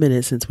it's been a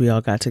minute since we all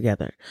got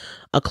together.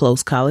 A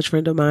close college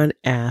friend of mine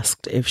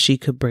asked if she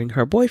could bring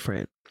her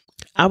boyfriend.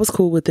 I was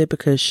cool with it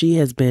because she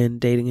has been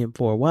dating him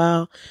for a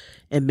while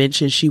and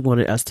mentioned she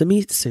wanted us to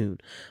meet soon.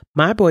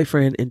 My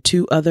boyfriend and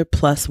 2 other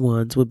plus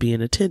ones would be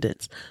in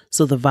attendance.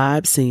 So the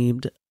vibe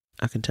seemed,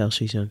 I can tell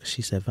she's young because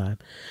she said vibe.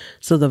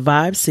 So the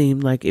vibe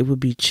seemed like it would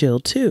be chill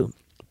too.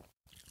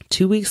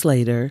 2 weeks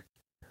later,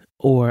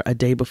 or a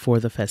day before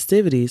the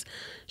festivities,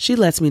 she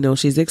lets me know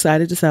she's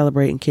excited to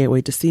celebrate and can't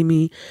wait to see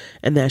me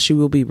and that she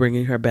will be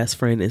bringing her best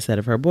friend instead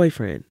of her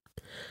boyfriend.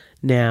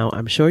 Now,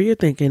 I'm sure you're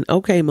thinking,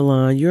 okay,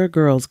 Milan, you're a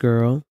girl's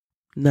girl.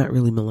 Not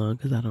really Milan,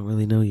 because I don't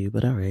really know you,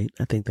 but all right.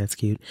 I think that's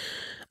cute.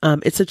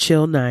 It's a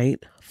chill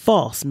night.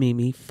 False,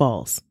 Mimi,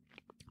 false.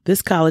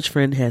 This college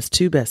friend has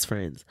two best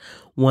friends.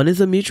 One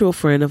is a mutual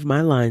friend of my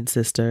line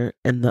sister,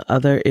 and the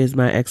other is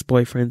my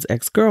ex-boyfriend's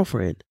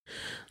ex-girlfriend.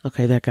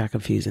 Okay, that got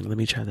confusing. Let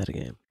me try that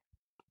again.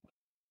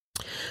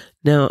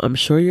 Now, I'm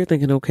sure you're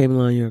thinking, okay,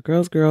 Milan, you're a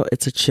girl's girl.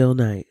 It's a chill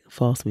night.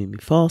 False, Mimi,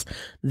 false.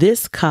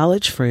 This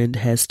college friend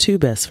has two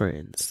best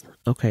friends.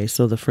 Okay,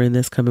 so the friend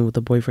that's coming with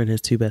the boyfriend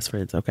has two best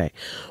friends. Okay,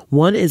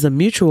 one is a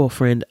mutual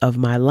friend of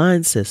my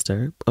line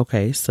sister.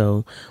 Okay,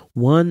 so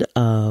one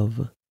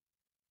of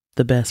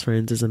the best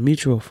friends is a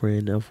mutual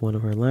friend of one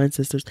of her line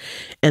sisters.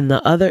 And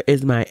the other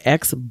is my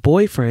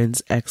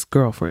ex-boyfriend's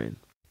ex-girlfriend.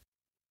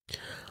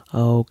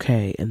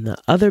 Okay, and the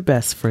other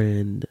best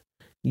friend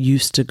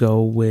used to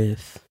go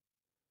with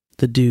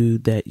the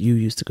dude that you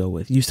used to go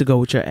with. Used to go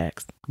with your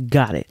ex.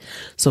 Got it.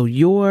 So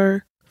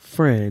your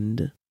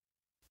friend...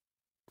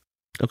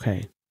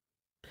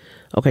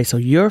 Okay, so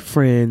your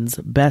friend's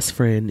best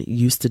friend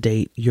used to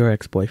date your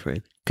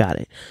ex-boyfriend. Got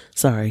it.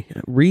 Sorry.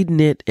 Reading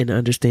it and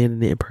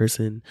understanding it in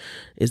person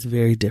is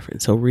very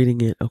different. So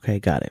reading it, okay,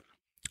 got it.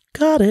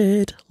 Got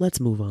it. Let's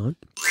move on.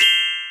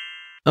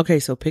 Okay,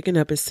 so picking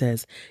up, it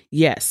says,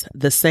 yes,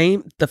 the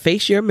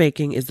face you're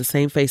making is the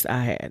same face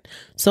I had.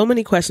 So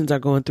many questions are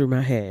going through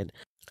my head.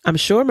 I'm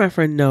sure my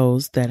friend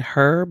knows that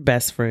her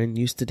best friend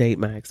used to date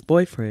my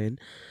ex-boyfriend.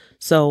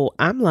 So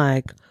I'm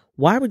like,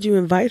 why would you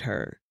invite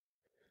her?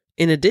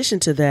 In addition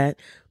to that,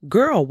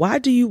 girl, why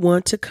do you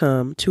want to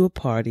come to a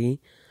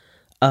party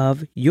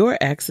of your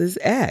ex's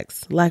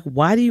ex? Like,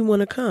 why do you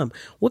want to come?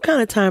 What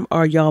kind of time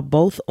are y'all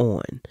both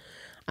on?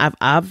 I've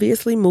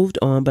obviously moved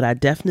on, but I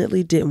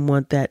definitely didn't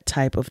want that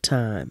type of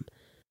time.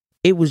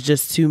 It was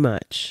just too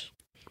much.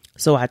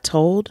 So I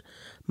told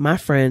my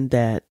friend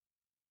that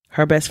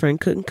her best friend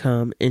couldn't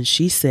come, and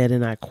she said,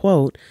 and I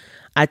quote,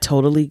 I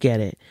totally get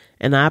it,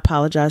 and I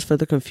apologize for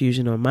the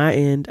confusion on my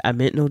end. I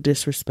meant no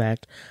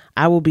disrespect.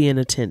 I will be in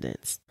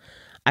attendance.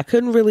 I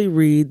couldn't really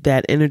read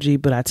that energy,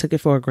 but I took it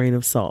for a grain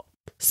of salt.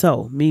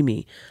 So,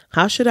 Mimi,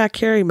 how should I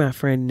carry my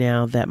friend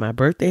now that my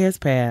birthday has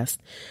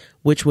passed,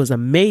 which was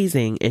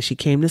amazing, and she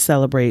came to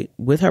celebrate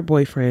with her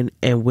boyfriend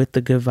and with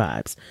the good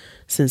vibes?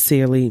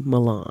 Sincerely,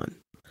 Milan.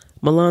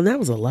 Milan, that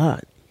was a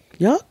lot.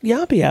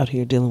 Y'all be out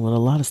here dealing with a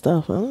lot of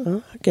stuff.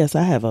 I guess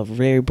I have a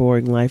very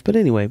boring life, but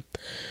anyway.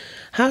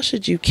 How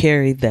should you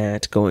carry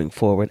that going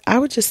forward? I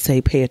would just say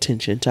pay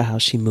attention to how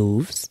she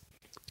moves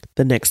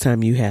the next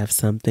time you have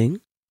something,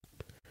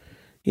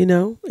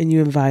 and you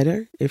invite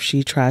her. If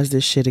she tries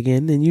this shit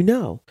again, then you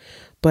know.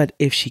 But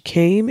if she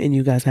came and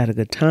you guys had a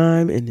good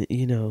time and,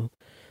 the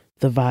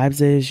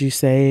vibes, as you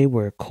say,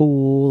 were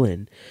cool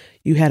and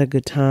you had a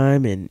good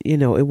time and,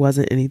 it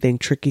wasn't anything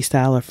tricky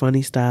style or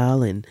funny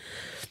style, and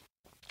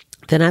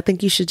then I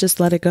think you should just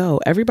let it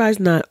go. Everybody's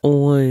not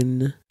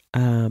on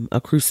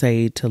a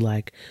crusade to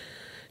like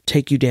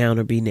take you down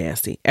or be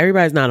nasty.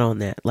 Everybody's not on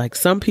that. Like,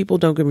 some people,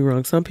 don't get me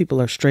wrong, some people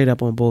are straight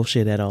up on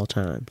bullshit at all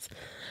times.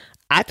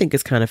 I think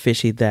it's kind of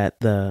fishy that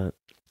the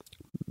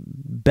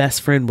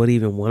best friend would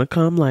even want to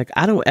come. Like,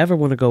 I don't ever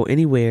want to go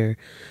anywhere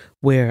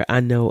where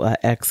I know an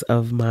ex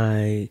of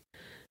my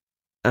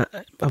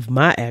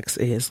ex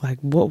is. Like,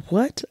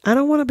 what? I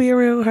don't want to be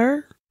around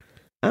her.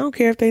 I don't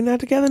care if they're not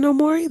together no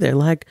more either.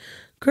 Like,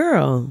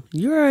 girl,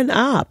 you're an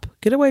op.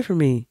 Get away from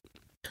me.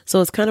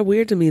 So it's kind of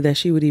weird to me that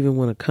she would even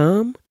want to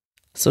come.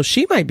 So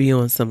she might be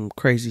on some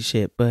crazy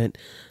shit, but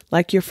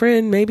like your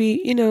friend,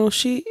 maybe, I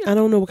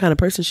don't know what kind of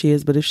person she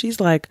is, but if she's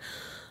like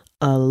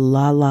a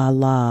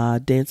la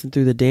dancing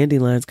through the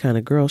dandelions kind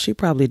of girl, she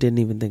probably didn't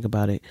even think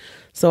about it.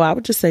 So I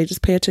would just say,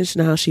 just pay attention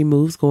to how she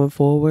moves going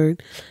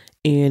forward.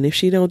 And if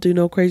she don't do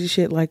no crazy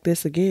shit like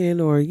this again,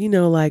 or,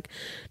 like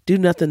do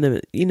nothing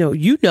to,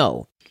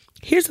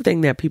 here's the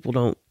thing that people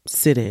don't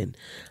sit in.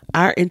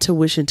 Our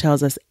intuition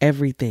tells us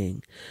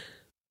everything.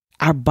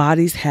 Our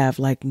bodies have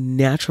like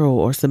natural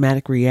or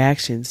somatic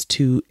reactions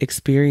to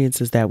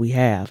experiences that we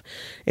have.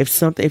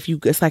 It's like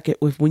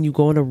when you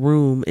go in a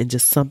room and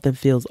just something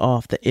feels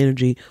off, the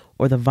energy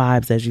or the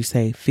vibes, as you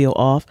say, feel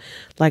off.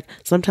 Like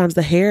sometimes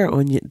the hair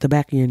on the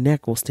back of your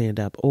neck will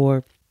stand up,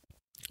 or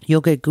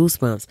you'll get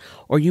goosebumps,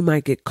 or you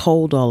might get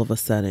cold all of a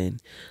sudden.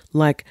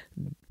 Like,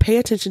 pay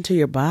attention to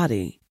your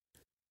body.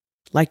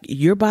 Like,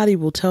 your body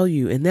will tell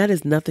you, and that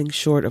is nothing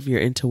short of your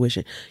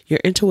intuition.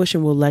 Your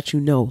intuition will let you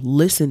know.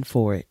 Listen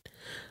for it.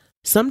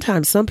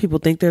 Sometimes some people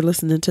think they're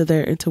listening to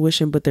their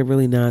intuition, but they're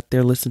really not.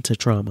 They're listening to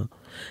trauma,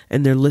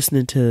 and they're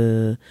listening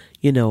to,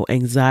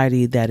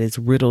 anxiety that is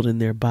riddled in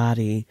their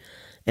body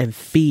and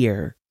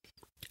fear.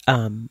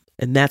 And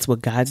that's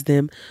what guides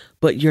them.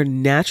 But your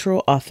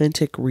natural,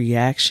 authentic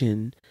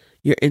reaction,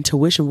 your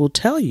intuition will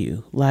tell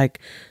you, like,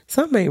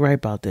 something ain't right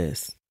about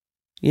this,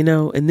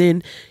 and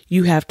then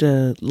you have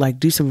to like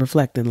do some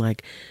reflecting,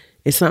 like,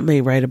 is something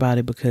ain't right about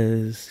it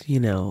because,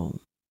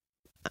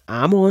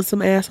 I'm on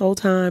some asshole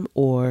time,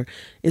 or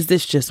is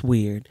this just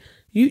weird?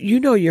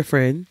 You know your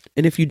friend,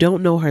 and if you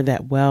don't know her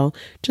that well,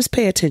 just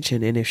pay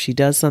attention. And if she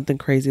does something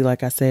crazy,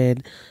 like I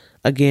said,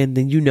 again,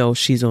 then you know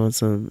she's on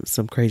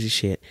some crazy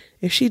shit.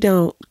 If she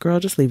don't, girl,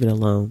 just leave it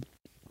alone.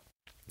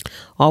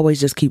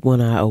 Always just keep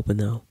one eye open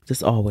though.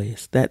 Just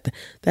always.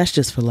 That's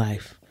just for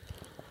life.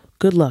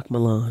 Good luck,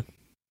 Milan.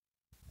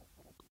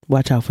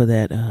 Watch out for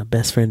that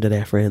best friend of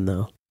that friend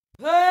though.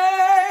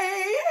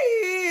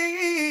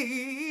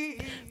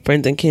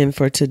 Friends and kin,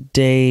 for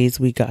today's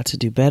We Got to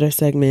Do Better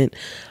segment,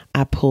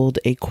 I pulled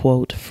a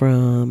quote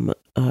from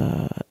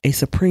a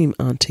Supreme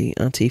auntie,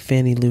 Auntie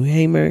Fannie Lou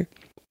Hamer.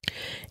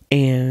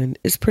 And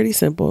it's pretty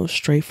simple,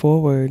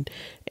 straightforward.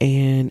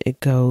 And it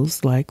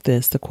goes like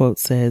this. The quote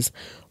says,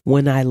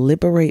 "When I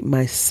liberate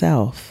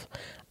myself,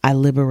 I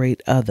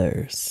liberate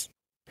others.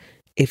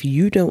 If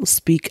you don't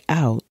speak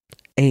out,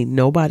 ain't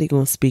nobody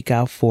gonna speak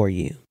out for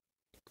you."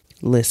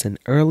 Listen,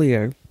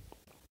 earlier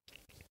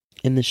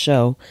in the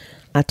show,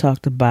 I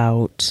talked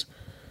about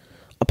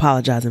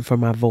apologizing for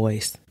my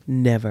voice.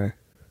 Never.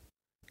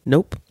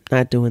 Nope,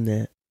 not doing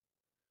that.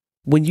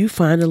 When you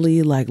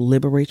finally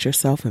liberate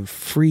yourself and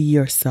free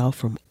yourself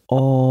from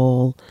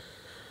all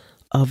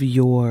of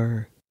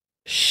your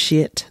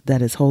shit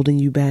that is holding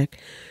you back,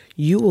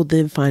 you will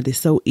then find it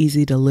so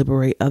easy to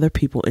liberate other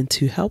people and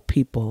to help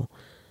people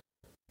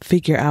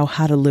figure out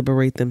how to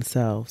liberate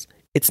themselves.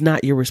 It's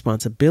not your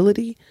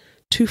responsibility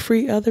to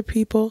free other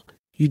people.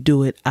 You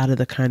do it out of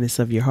the kindness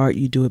of your heart.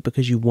 You do it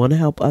because you want to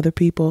help other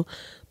people.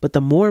 But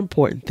the more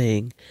important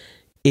thing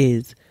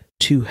is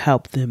to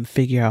help them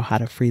figure out how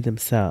to free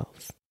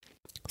themselves.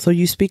 So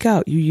you speak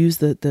out. You use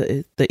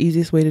the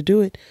easiest way to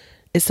do it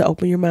is to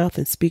open your mouth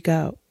and speak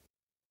out.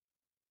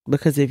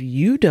 Because if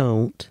you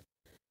don't,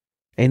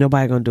 ain't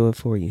nobody going to do it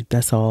for you.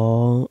 That's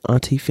all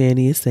Auntie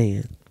Fannie is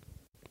saying.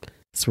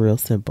 It's real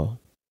simple.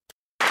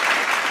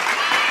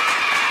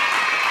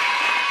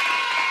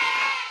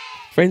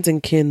 Friends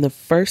and kin, the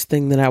first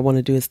thing that I want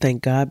to do is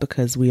thank God,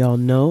 because we all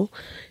know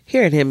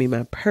here at Hand Me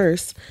My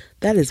Purse,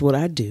 that is what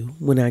I do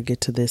when I get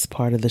to this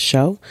part of the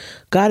show.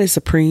 God is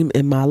supreme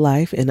in my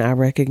life, and I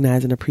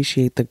recognize and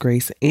appreciate the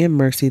grace and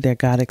mercy that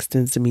God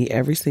extends to me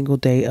every single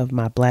day of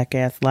my black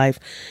ass life,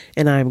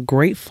 and I am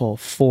grateful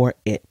for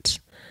it.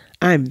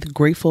 I'm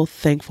grateful,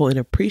 thankful, and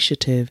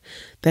appreciative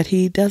that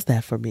He does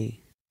that for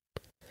me.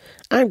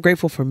 I'm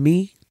grateful for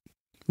me,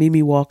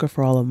 Mimi Walker,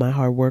 for all of my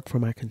hard work, for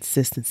my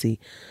consistency,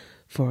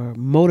 for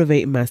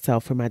motivating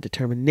myself, for my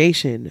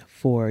determination,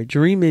 for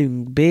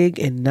dreaming big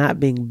and not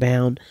being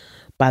bound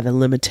by the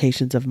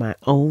limitations of my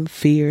own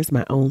fears,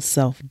 my own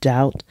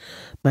self-doubt,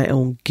 my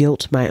own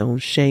guilt, my own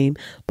shame,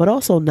 but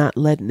also not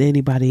letting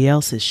anybody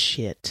else's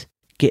shit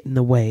get in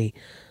the way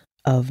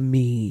of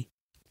me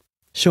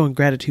showing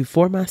gratitude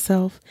for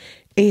myself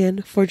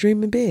and for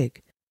dreaming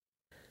big.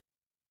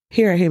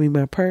 Here at Hand Me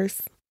My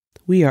Purse,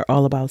 we are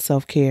all about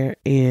self-care,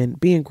 and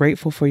being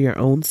grateful for your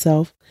own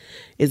self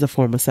is a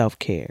form of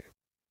self-care.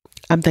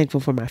 I'm thankful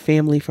for my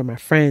family, for my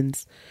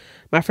friends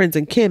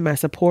and kin, my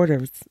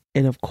supporters,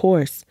 and of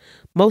course,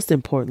 most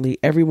importantly,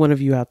 every one of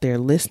you out there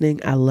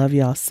listening. I love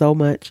y'all so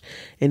much,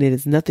 and it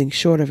is nothing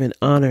short of an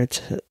honor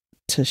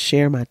to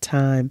share my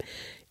time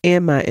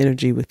and my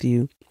energy with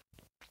you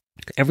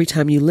every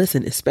time you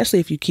listen, especially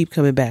if you keep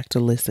coming back to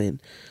listen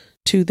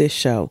to this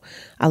show.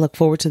 I look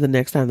forward to the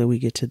next time that we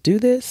get to do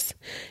this.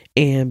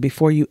 And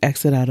before you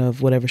exit out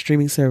of whatever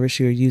streaming service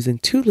you're using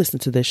to listen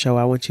to this show,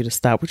 I want you to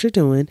stop what you're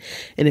doing.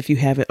 And if you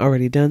haven't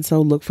already done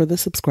so, look for the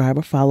subscribe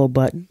or follow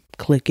button,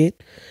 click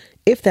it.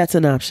 If that's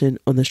an option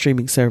on the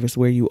streaming service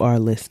where you are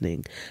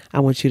listening,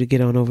 I want you to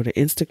get on over to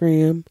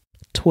Instagram,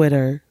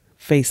 Twitter,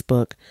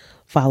 Facebook.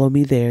 Follow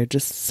me there.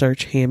 Just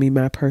search Hand Me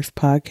My Purse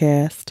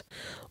Podcast.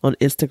 On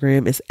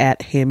Instagram, it's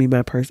at Hand Me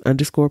My Purse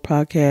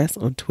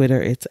 _podcast. On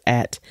Twitter, it's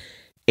at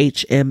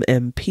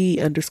HMMP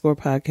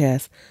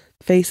 _podcast.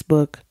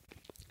 Facebook,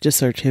 just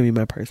search Hand Me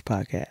My Purse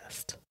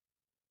Podcast.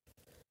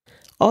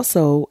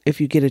 Also,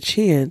 if you get a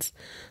chance,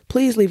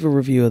 please leave a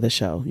review of the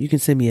show. You can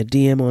send me a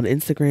DM on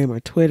Instagram or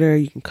Twitter.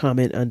 You can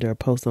comment under a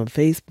post on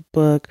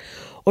Facebook,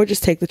 or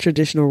just take the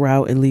traditional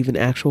route and leave an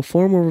actual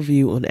formal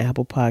review on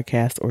Apple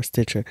Podcasts or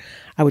Stitcher.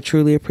 I would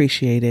truly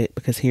appreciate it,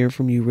 because hearing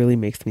from you really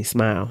makes me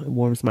smile. It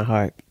warms my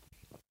heart.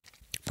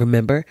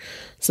 Remember,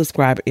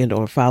 subscribe and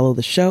or follow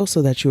the show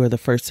so that you are the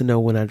first to know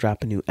when I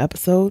drop a new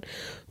episode,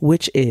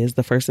 which is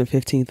the 1st and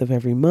 15th of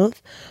every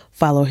month.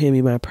 Follow Hand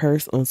Me My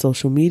Purse on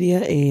social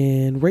media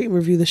and rate and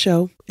review the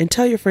show, and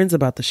tell your friends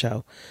about the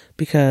show,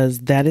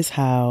 because that is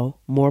how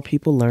more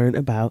people learn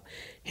about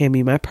Hand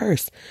Me My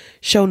Purse.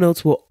 Show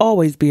notes will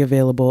always be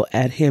available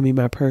at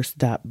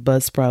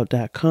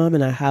handmemypurse.buzzsprout.com,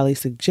 and I highly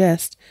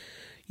suggest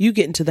you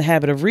get into the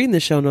habit of reading the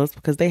show notes,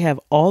 because they have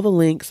all the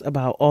links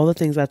about all the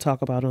things I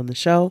talk about on the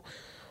show.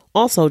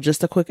 Also,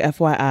 just a quick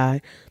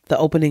FYI, the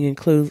opening and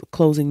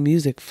closing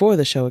music for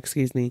the show,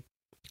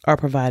 are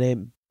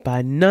provided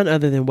by none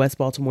other than West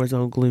Baltimore's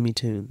own Gloomy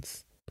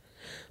Tunes.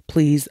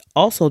 Please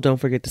also don't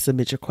forget to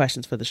submit your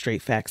questions for the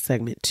Straight Facts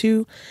segment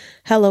to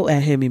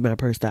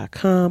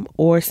hello@handmemypurse.com,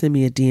 or send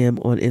me a DM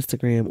on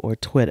Instagram or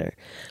Twitter.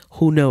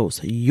 Who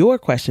knows, your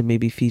question may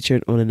be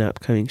featured on an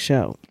upcoming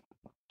show.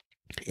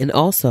 And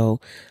also,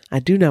 I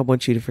do not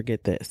want you to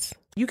forget this.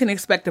 You can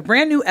expect a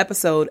brand new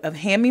episode of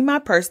Hand Me My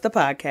Purse, the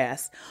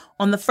podcast,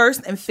 on the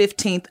 1st and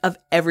 15th of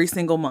every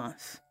single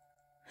month.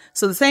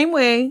 So the same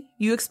way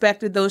you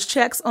expected those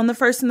checks on the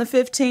 1st and the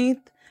 15th,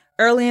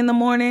 early in the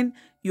morning,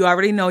 you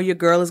already know your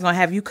girl is going to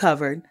have you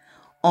covered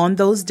on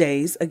those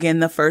days. Again,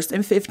 the 1st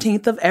and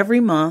 15th of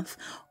every month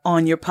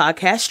on your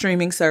podcast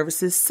streaming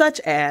services such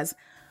as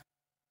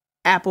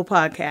Apple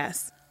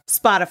Podcasts,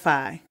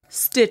 Spotify,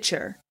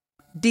 Stitcher,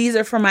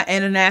 Deezer for my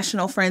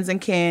international friends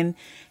and kin,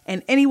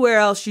 and anywhere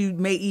else you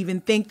may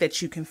even think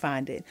that you can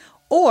find it.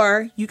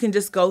 Or you can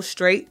just go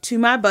straight to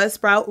my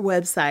Buzzsprout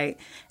website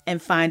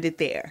and find it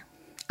there.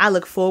 I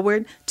look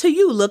forward to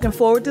you looking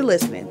forward to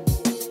listening.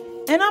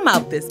 And I'm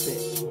out this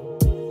bitch.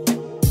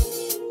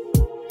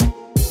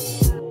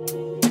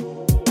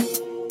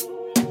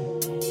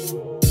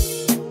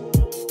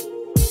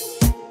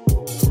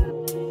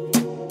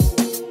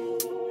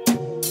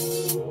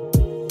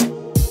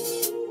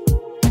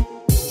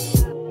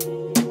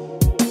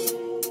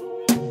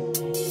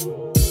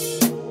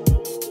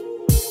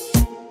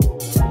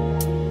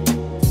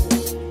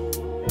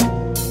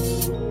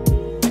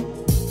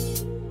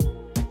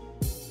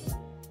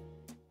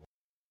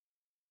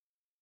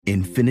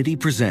 Infiniti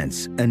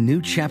presents a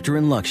new chapter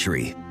in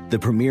luxury, the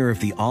premiere of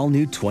the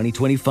all-new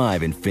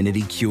 2025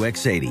 Infiniti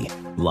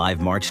QX80,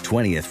 live March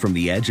 20th from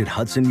the Edge at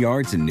Hudson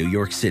Yards in New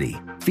York City,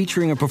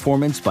 featuring a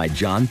performance by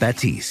Jon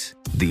Batiste.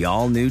 The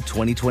all-new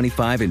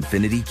 2025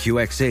 Infiniti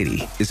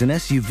QX80 is an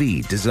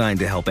SUV designed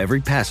to help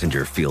every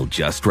passenger feel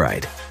just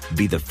right.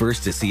 Be the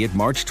first to see it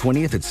March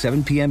 20th at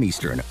 7 p.m.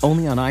 Eastern,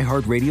 only on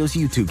iHeartRadio's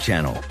YouTube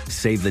channel.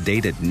 Save the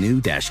date at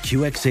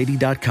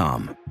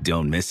new-QX80.com.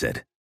 Don't miss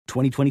it.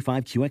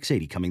 2025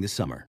 QX80 coming this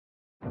summer.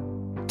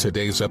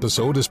 Today's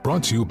episode is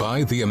brought to you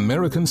by the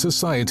American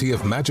Society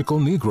of Magical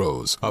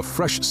Negroes, a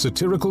fresh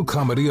satirical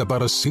comedy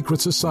about a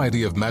secret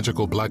society of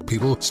magical black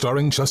people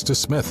starring Justice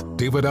Smith,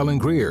 David Alan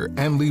Grier,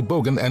 Ann Lee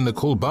Bogan, and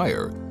Nicole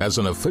Byer. As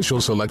an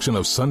official selection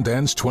of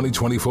Sundance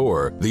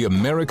 2024, the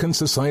American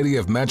Society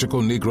of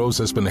Magical Negroes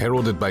has been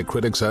heralded by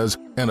critics as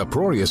an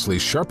uproariously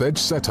sharp-edged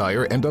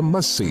satire and a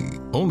must-see.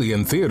 Only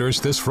in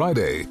theaters this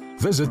Friday.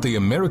 Visit the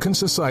American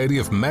Society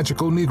of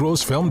Magical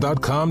Negroes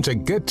Film.com to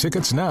get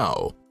tickets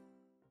now.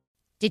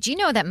 Did you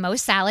know that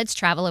most salads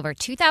travel over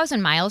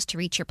 2,000 miles to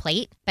reach your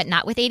plate? But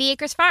not with 80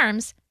 Acres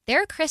Farms.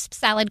 Their crisp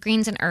salad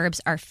greens and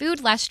herbs are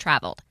food less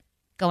traveled,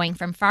 going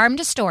from farm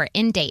to store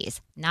in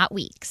days, not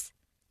weeks.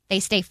 They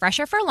stay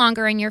fresher for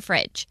longer in your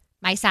fridge.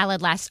 My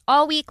salad lasts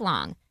all week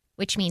long,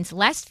 which means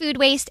less food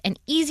waste and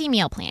easy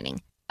meal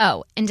planning.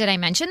 Oh, and did I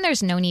mention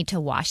there's no need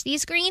to wash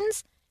these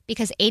greens?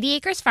 Because 80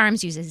 Acres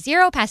Farms uses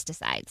 0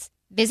 pesticides.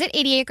 Visit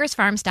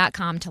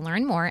 80acresfarms.com to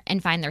learn more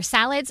and find their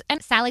salads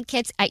and salad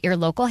kits at your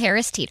local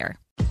Harris Teeter.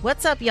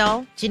 What's up,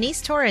 y'all?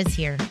 Janice Torres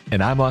here.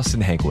 And I'm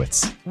Austin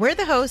Hankwitz. We're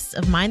the hosts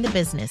of Mind the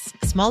Business,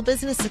 Small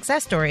Business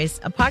Success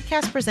Stories, a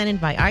podcast presented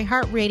by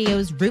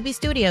iHeartRadio's Ruby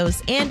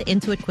Studios and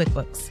Intuit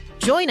QuickBooks.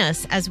 Join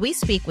us as we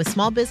speak with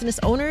small business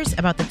owners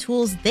about the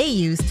tools they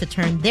use to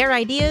turn their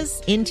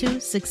ideas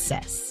into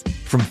success.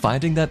 From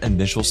finding that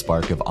initial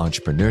spark of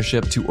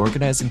entrepreneurship to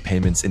organizing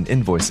payments and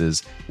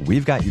invoices,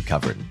 we've got you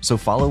covered. So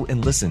follow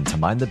and listen to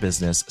Mind the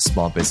Business,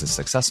 Small Business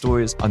Success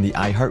Stories on the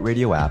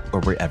iHeartRadio app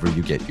or wherever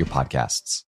you get your podcasts.